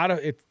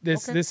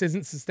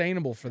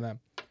sustainable for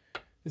them.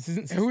 This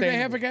isn't sustainable. Who do they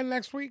have again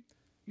next week?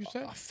 You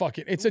said? Fuck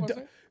it.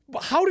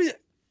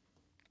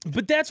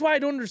 But that's why I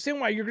don't understand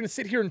why you're going to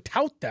sit here and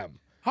tout them.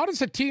 How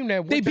does a team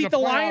that they beat the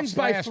Lions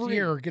by last 3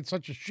 year get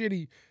such a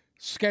shitty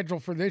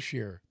schedule for this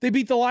year? They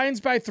beat the Lions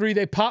by 3.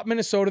 They popped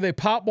Minnesota. They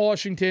popped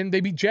Washington.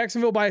 They beat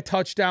Jacksonville by a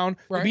touchdown.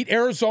 Right. They beat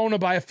Arizona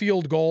by a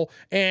field goal.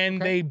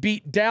 And they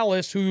beat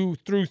Dallas, who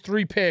threw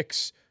 3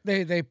 picks.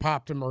 They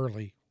popped them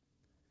early.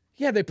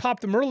 Yeah, they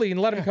popped them early and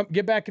let him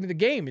get back into the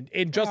game.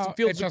 And Justin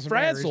Fields was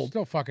frazzled.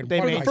 Still fucking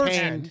for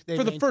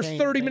the first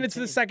 30 minutes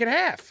of the second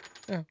half.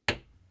 Yeah.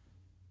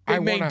 They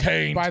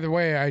maintained. By the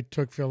way, I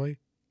took Philly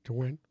to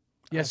win.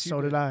 Yes,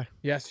 so did I.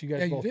 Yes, you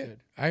guys both did.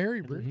 I hear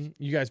you, Bruce.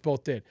 Mm-hmm. You guys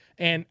both did.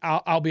 And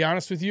I'll be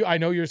honest with you. I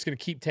know you're just going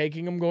to keep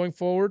taking them going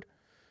forward.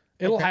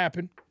 It'll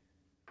happen.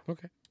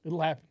 Okay.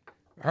 It'll happen.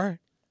 All right.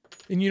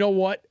 And you know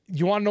what?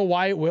 You want to know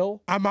why it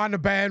will? I'm on the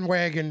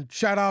bandwagon.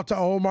 Shout out to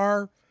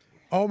Omar.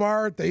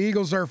 Omar, the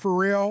Eagles are for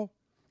real.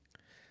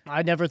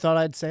 I never thought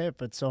I'd say it,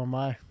 but so am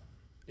I.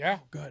 Yeah,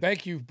 good.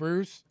 Thank you,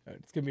 Bruce.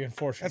 It's going to be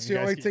unfortunate. That's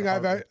the only thing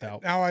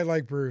now I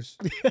like Bruce.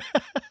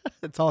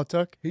 That's all it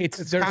took?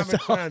 It's common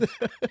sense.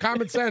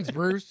 Common sense,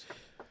 Bruce.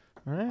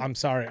 All right. I'm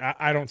sorry.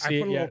 I don't see it yet.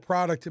 I put a little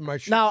product in my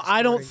shirt. Now,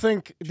 I don't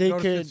think they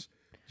could.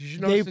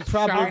 They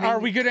probably are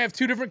we going to have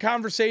 2 different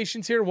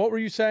conversations here? What were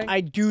you saying? I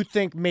do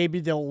think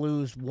maybe they'll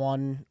lose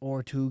 1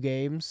 or 2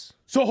 games.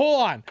 So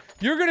hold on.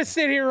 You're going to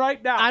sit here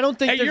right now. I don't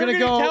think they're going to go.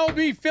 You're going to tell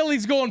me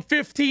Philly's going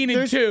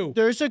 15-2.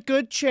 There's a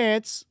good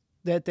chance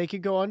that they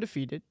could go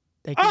undefeated.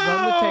 They could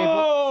run the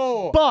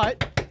table.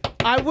 But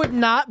I would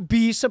not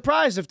be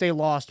surprised if they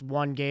lost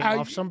 1 game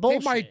off some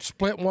bullshit. They might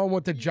split one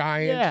with the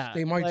Giants. Yeah,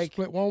 they might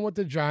split one with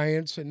the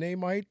Giants, and they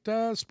might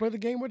split a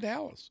game with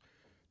Dallas.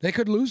 They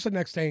could lose the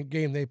next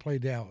game they play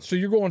Dallas. So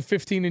you're going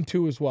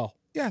 15-2 as well?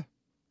 Yeah,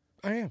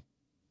 I am.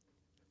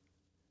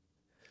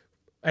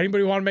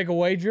 Anybody want to make a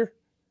wager?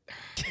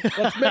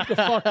 Let's make a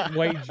fucking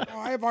wager. Oh,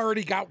 I've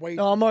already got wagers.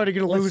 No, I'm already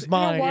going to lose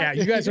mine. You know yeah,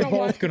 you guys are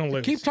both going to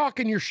lose. Keep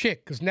talking your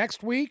shit, because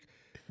next week,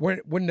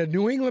 when the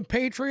New England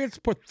Patriots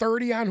put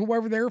 30 on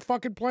whoever they're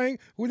fucking playing,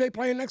 who are they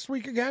playing next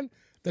week again?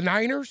 The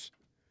Niners?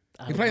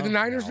 They play the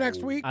Niners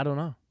next week? I don't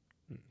know.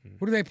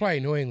 Who do they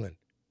play, New England?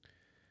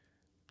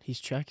 He's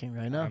checking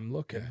right now. I'm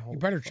looking. You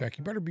better check.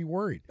 You better be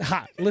worried.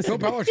 Listen,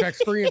 Bill Belichick's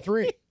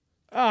 3-3.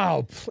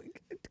 Oh,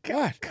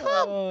 What?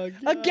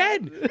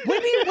 Again,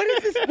 what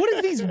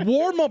is these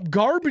warm-up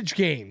garbage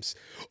games?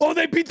 Oh,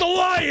 they beat the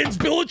Lions.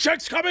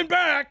 Belichick's coming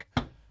back.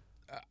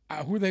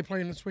 Who are they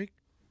playing this week?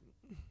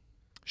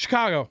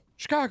 Chicago.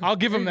 I'll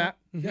give them that.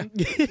 Yeah.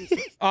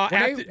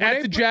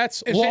 At the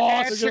Jets. Is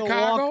Lost. it at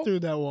Chicago? Walk through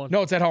that one.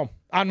 No, it's at home.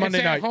 On Monday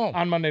It's at night. home.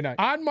 On Monday night.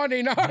 On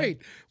Monday night,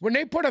 when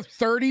they put a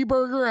 30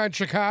 burger on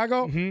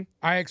Chicago,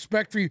 I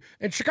expect for you.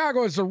 And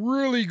Chicago is a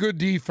really good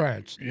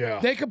defense. Yeah.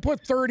 They can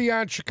put 30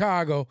 on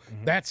Chicago.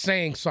 That's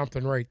saying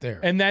something right there.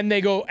 And then they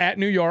go at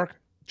New York.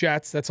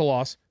 Jets. That's a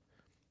loss.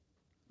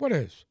 What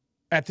is?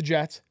 At the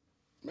Jets.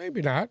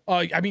 Maybe not.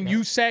 I mean,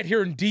 you sat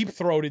here and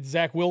deep-throated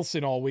Zach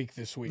Wilson all week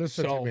this week.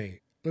 Listen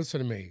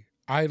to me.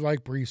 I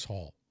like Breece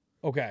Hall.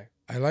 Okay.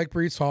 I like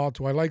Breece Hall.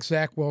 Do I like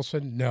Zach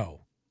Wilson? No.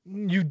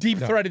 You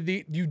deep-throated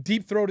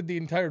the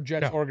entire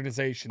Jets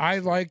organization. I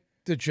like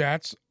the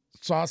Jets.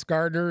 Sauce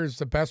Gardner is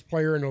the best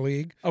player in the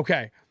league.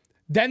 Okay.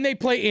 Then they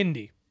play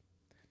Indy.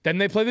 Then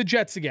they play the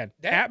Jets again.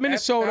 At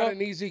Minnesota. That's not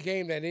an easy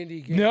game, that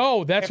Indy game.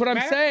 No, that's what I'm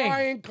saying. If Matt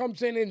Ryan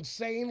comes in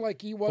insane like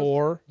he was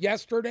 4.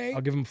 yesterday,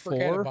 I'll give him 4.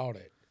 Forget about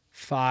it.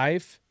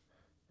 5,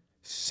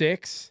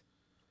 6.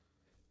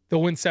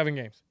 They'll win 7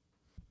 games.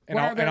 And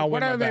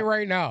What are they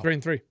right now?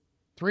 3-3.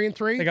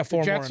 3-3? They got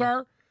 4 the more. Jets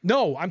are?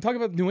 No, I'm talking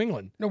about New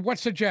England. No,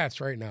 what's the Jets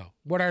right now?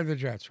 What are the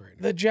Jets right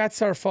now? The Jets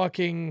are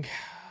fucking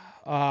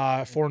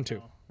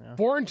 4-2.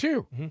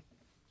 4-2.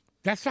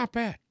 That's not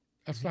bad.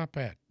 That's not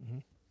bad.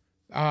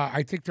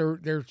 I think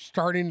they're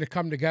starting to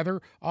come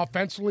together.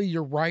 Offensively,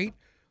 you're right.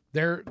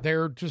 They're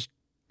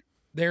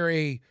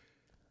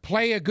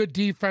play a good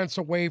defense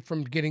away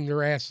from getting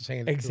their asses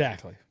handed.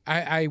 Exactly.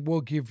 I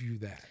will give you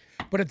that.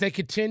 But if they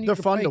continue They're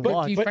to fun play to good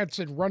watch. defense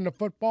and run the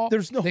football,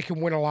 they can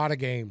win a lot of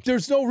games.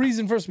 There's no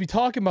reason for us to be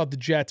talking about the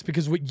Jets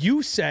because what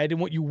you said and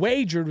what you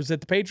wagered was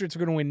that the Patriots are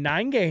going to win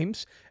 9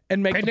 games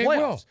and make the they playoffs.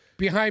 will.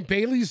 Behind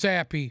Bailey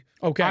Zappi.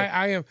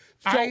 Okay.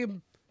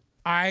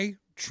 I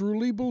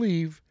truly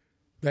believe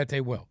that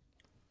they will.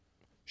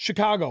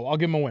 Chicago, I'll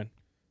give them a win.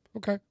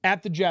 Okay.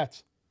 At the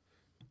Jets.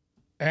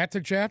 At the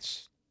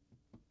Jets,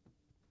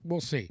 we'll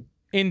see.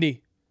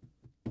 Indy.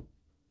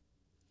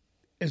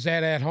 Is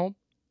that at home?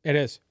 It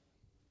is.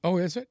 Oh,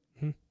 is it?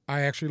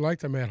 I actually like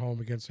them at home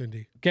against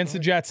Indy. Against the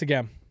Jets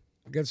again.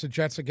 Against the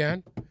Jets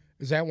again?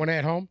 Is that one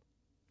at home?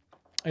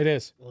 It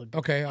is.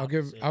 Okay, I'll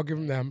give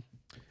them.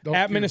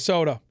 At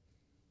Minnesota.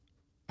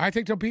 I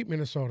think they'll beat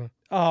Minnesota.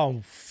 Oh,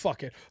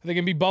 fuck it. Are they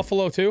going to be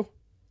Buffalo too?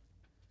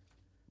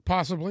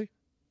 Possibly.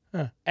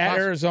 At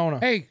Arizona.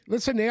 Hey,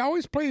 listen, they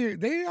always play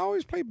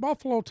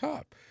Buffalo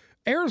tough.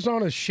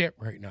 Arizona's shit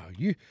right now.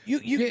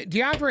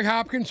 DeAndre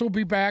Hopkins will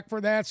be back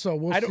for that, so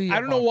we'll see. I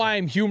don't know why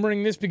I'm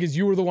humoring this because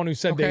you were the one who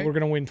said they were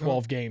going to win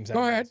 12 games.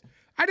 Go ahead.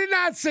 I did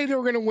not say they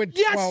were going to win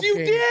 12 Yes, you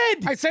games.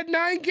 did. I said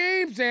 9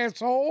 games,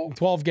 asshole.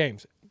 12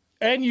 games.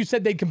 And you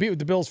said they'd compete with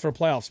the Bills for a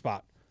playoff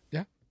spot.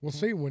 Yeah, we'll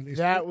see when they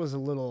That split. was a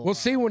little. We'll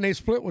see when they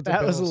split with the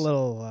That Bills. was a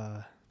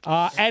little.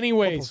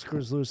 Anyways. Couple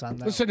screws loose on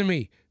that. Listen to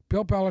me.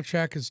 Bill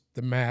Belichick is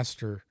the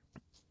master.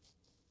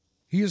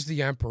 He is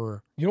the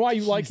emperor. You know why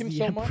you like him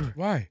so much?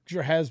 Why? Because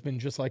you're a has-been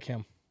just like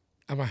him.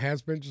 I'm a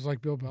has-been just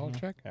like Bill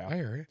Belichick? Yeah. I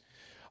hear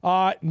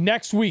you.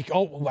 Next week.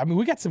 Oh, I mean,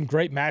 we got some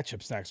great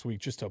matchups next week,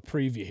 just to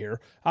preview here.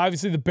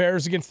 Obviously, the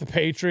Bears against the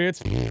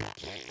Patriots.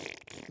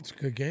 It's a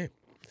good game.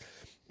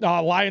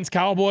 Lions,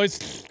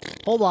 Cowboys.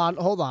 Hold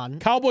on.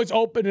 Cowboys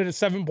open at a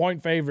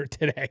 7-point favorite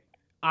today.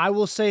 I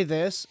will say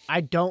this. I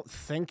don't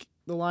think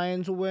the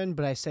Lions will win,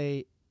 but I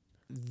say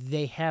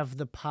they have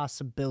the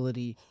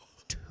possibility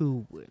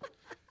to win.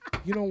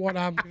 You know what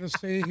I'm going to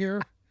say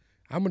here?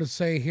 I'm going to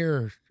say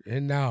here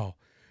and now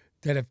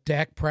that if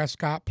Dak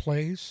Prescott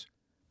plays,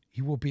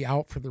 he will be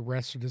out for the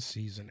rest of the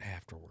season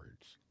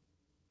afterwards.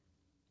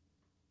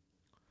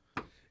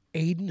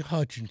 Aiden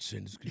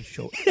Hutchinson is going to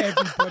show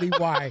everybody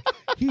why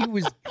he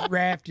was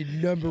drafted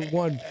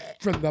 #1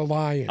 from the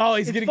Lions. Oh,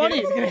 he's going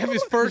to have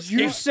his first.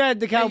 You said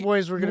the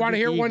Cowboys were going to. You want to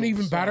hear one Eagles,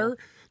 even so. better?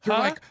 They're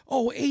like,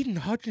 oh, Aiden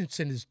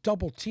Hutchinson is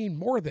double teamed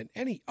more than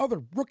any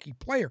other rookie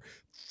player.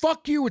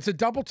 Fuck you! It's a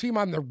double team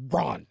on the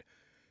run.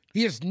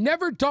 He is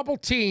never double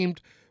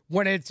teamed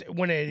when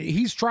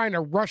he's trying to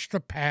rush the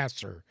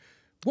passer.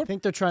 I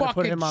think they're trying to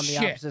put him on the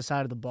shit. opposite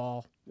side of the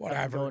ball.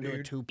 Whatever,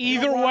 dude.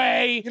 Either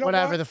way, You know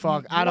Whatever what? the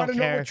fuck, You I don't wanna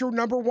know care. what your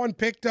 #1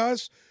 pick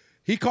does?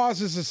 He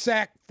causes a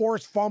sack,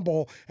 forced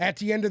fumble at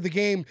the end of the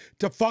game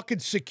to fucking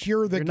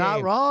secure the You're game.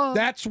 not wrong.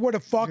 That's what a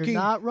fucking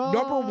not wrong.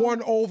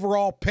 #1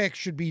 overall pick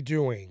should be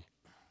doing.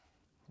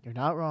 You're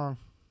not wrong.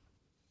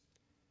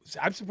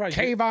 I'm surprised.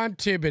 Kayvon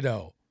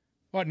Thibodeau.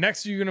 What,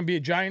 next you're going to be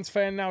a Giants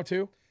fan now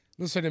too?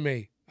 Listen to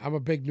me. I'm a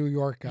big New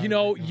York guy. You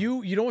know, right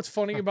now. you know what's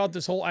funny about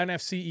this whole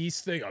NFC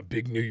East thing? A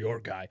big New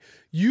York guy.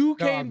 You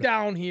came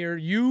down here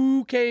and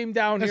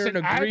Listen,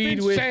 I've agreed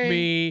been with saying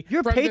me. You're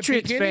a from the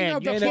Patriots beginning fan.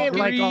 of You the can't fucking-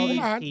 like all Hold these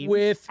on. teams.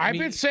 With I've me.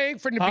 been saying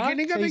from the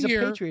beginning of the He's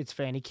year. a Patriots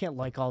fan. He can't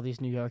like all these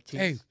New York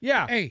teams. Hey,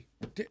 Yeah. hey,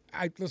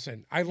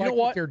 listen. I like know what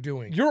what? they're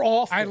doing. You're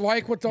awful. I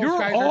like what those You're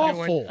guys are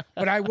doing. awful.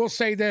 But I will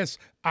say this: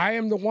 I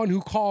am the one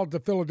who called the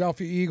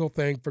Philadelphia Eagle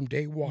thing from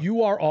day one.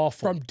 You are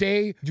awful. From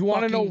day. Do you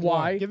want to know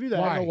why? Give you that.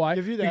 Why? Why?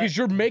 Give you that. Because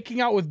you're making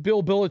out with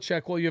Bill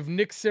Belichick while you have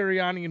Nick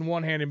Sirianni in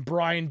one hand and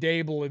Brian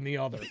Dable in the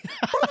other.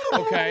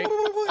 Okay?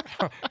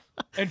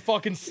 And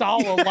fucking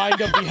Saleh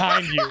lined up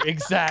behind you.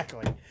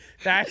 Exactly.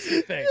 That's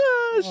the thing.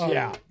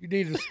 Yeah. You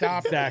need to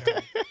stop that.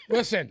 Exactly.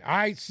 Listen,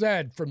 I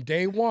said from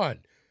day one.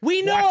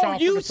 We Watch know.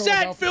 out You for the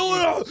said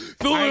Philadelphia.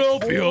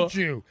 Philadelphia. I told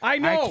you. I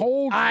know. I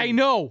told you. I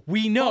know.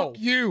 We know. Fuck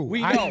you.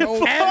 We I know.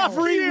 know.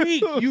 Every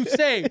week you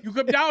say you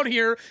come down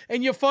here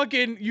and you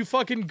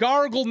fucking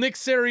gargle Nick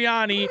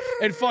Sirianni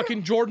and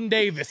fucking Jordan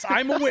Davis.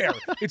 I'm aware.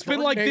 It's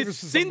been like Davis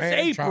this is a since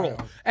April.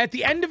 man-child. At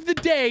the end of the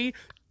day,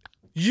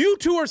 you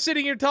two are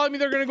sitting here telling me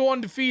they're going to go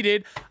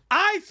undefeated.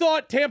 I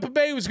thought Tampa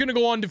Bay was going to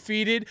go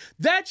undefeated.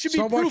 That should be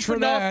So much proof for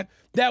enough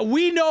that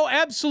we know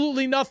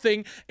absolutely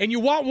nothing. And you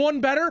want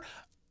one better?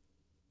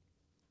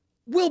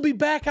 We'll be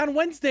back on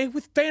Wednesday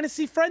with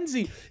Fantasy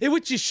Frenzy, in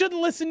which you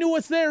shouldn't listen to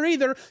us there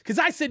either, because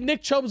I said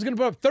Nick Chubb was going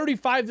to put up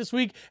 35 this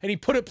week, and he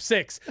put up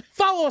 6.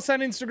 Follow us on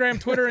Instagram,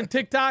 Twitter, and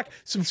TikTok.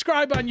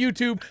 Subscribe on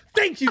YouTube.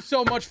 Thank you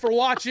so much for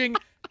watching.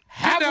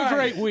 Have a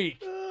great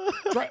week.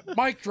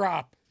 Mic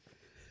drop.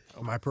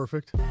 Am I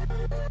perfect?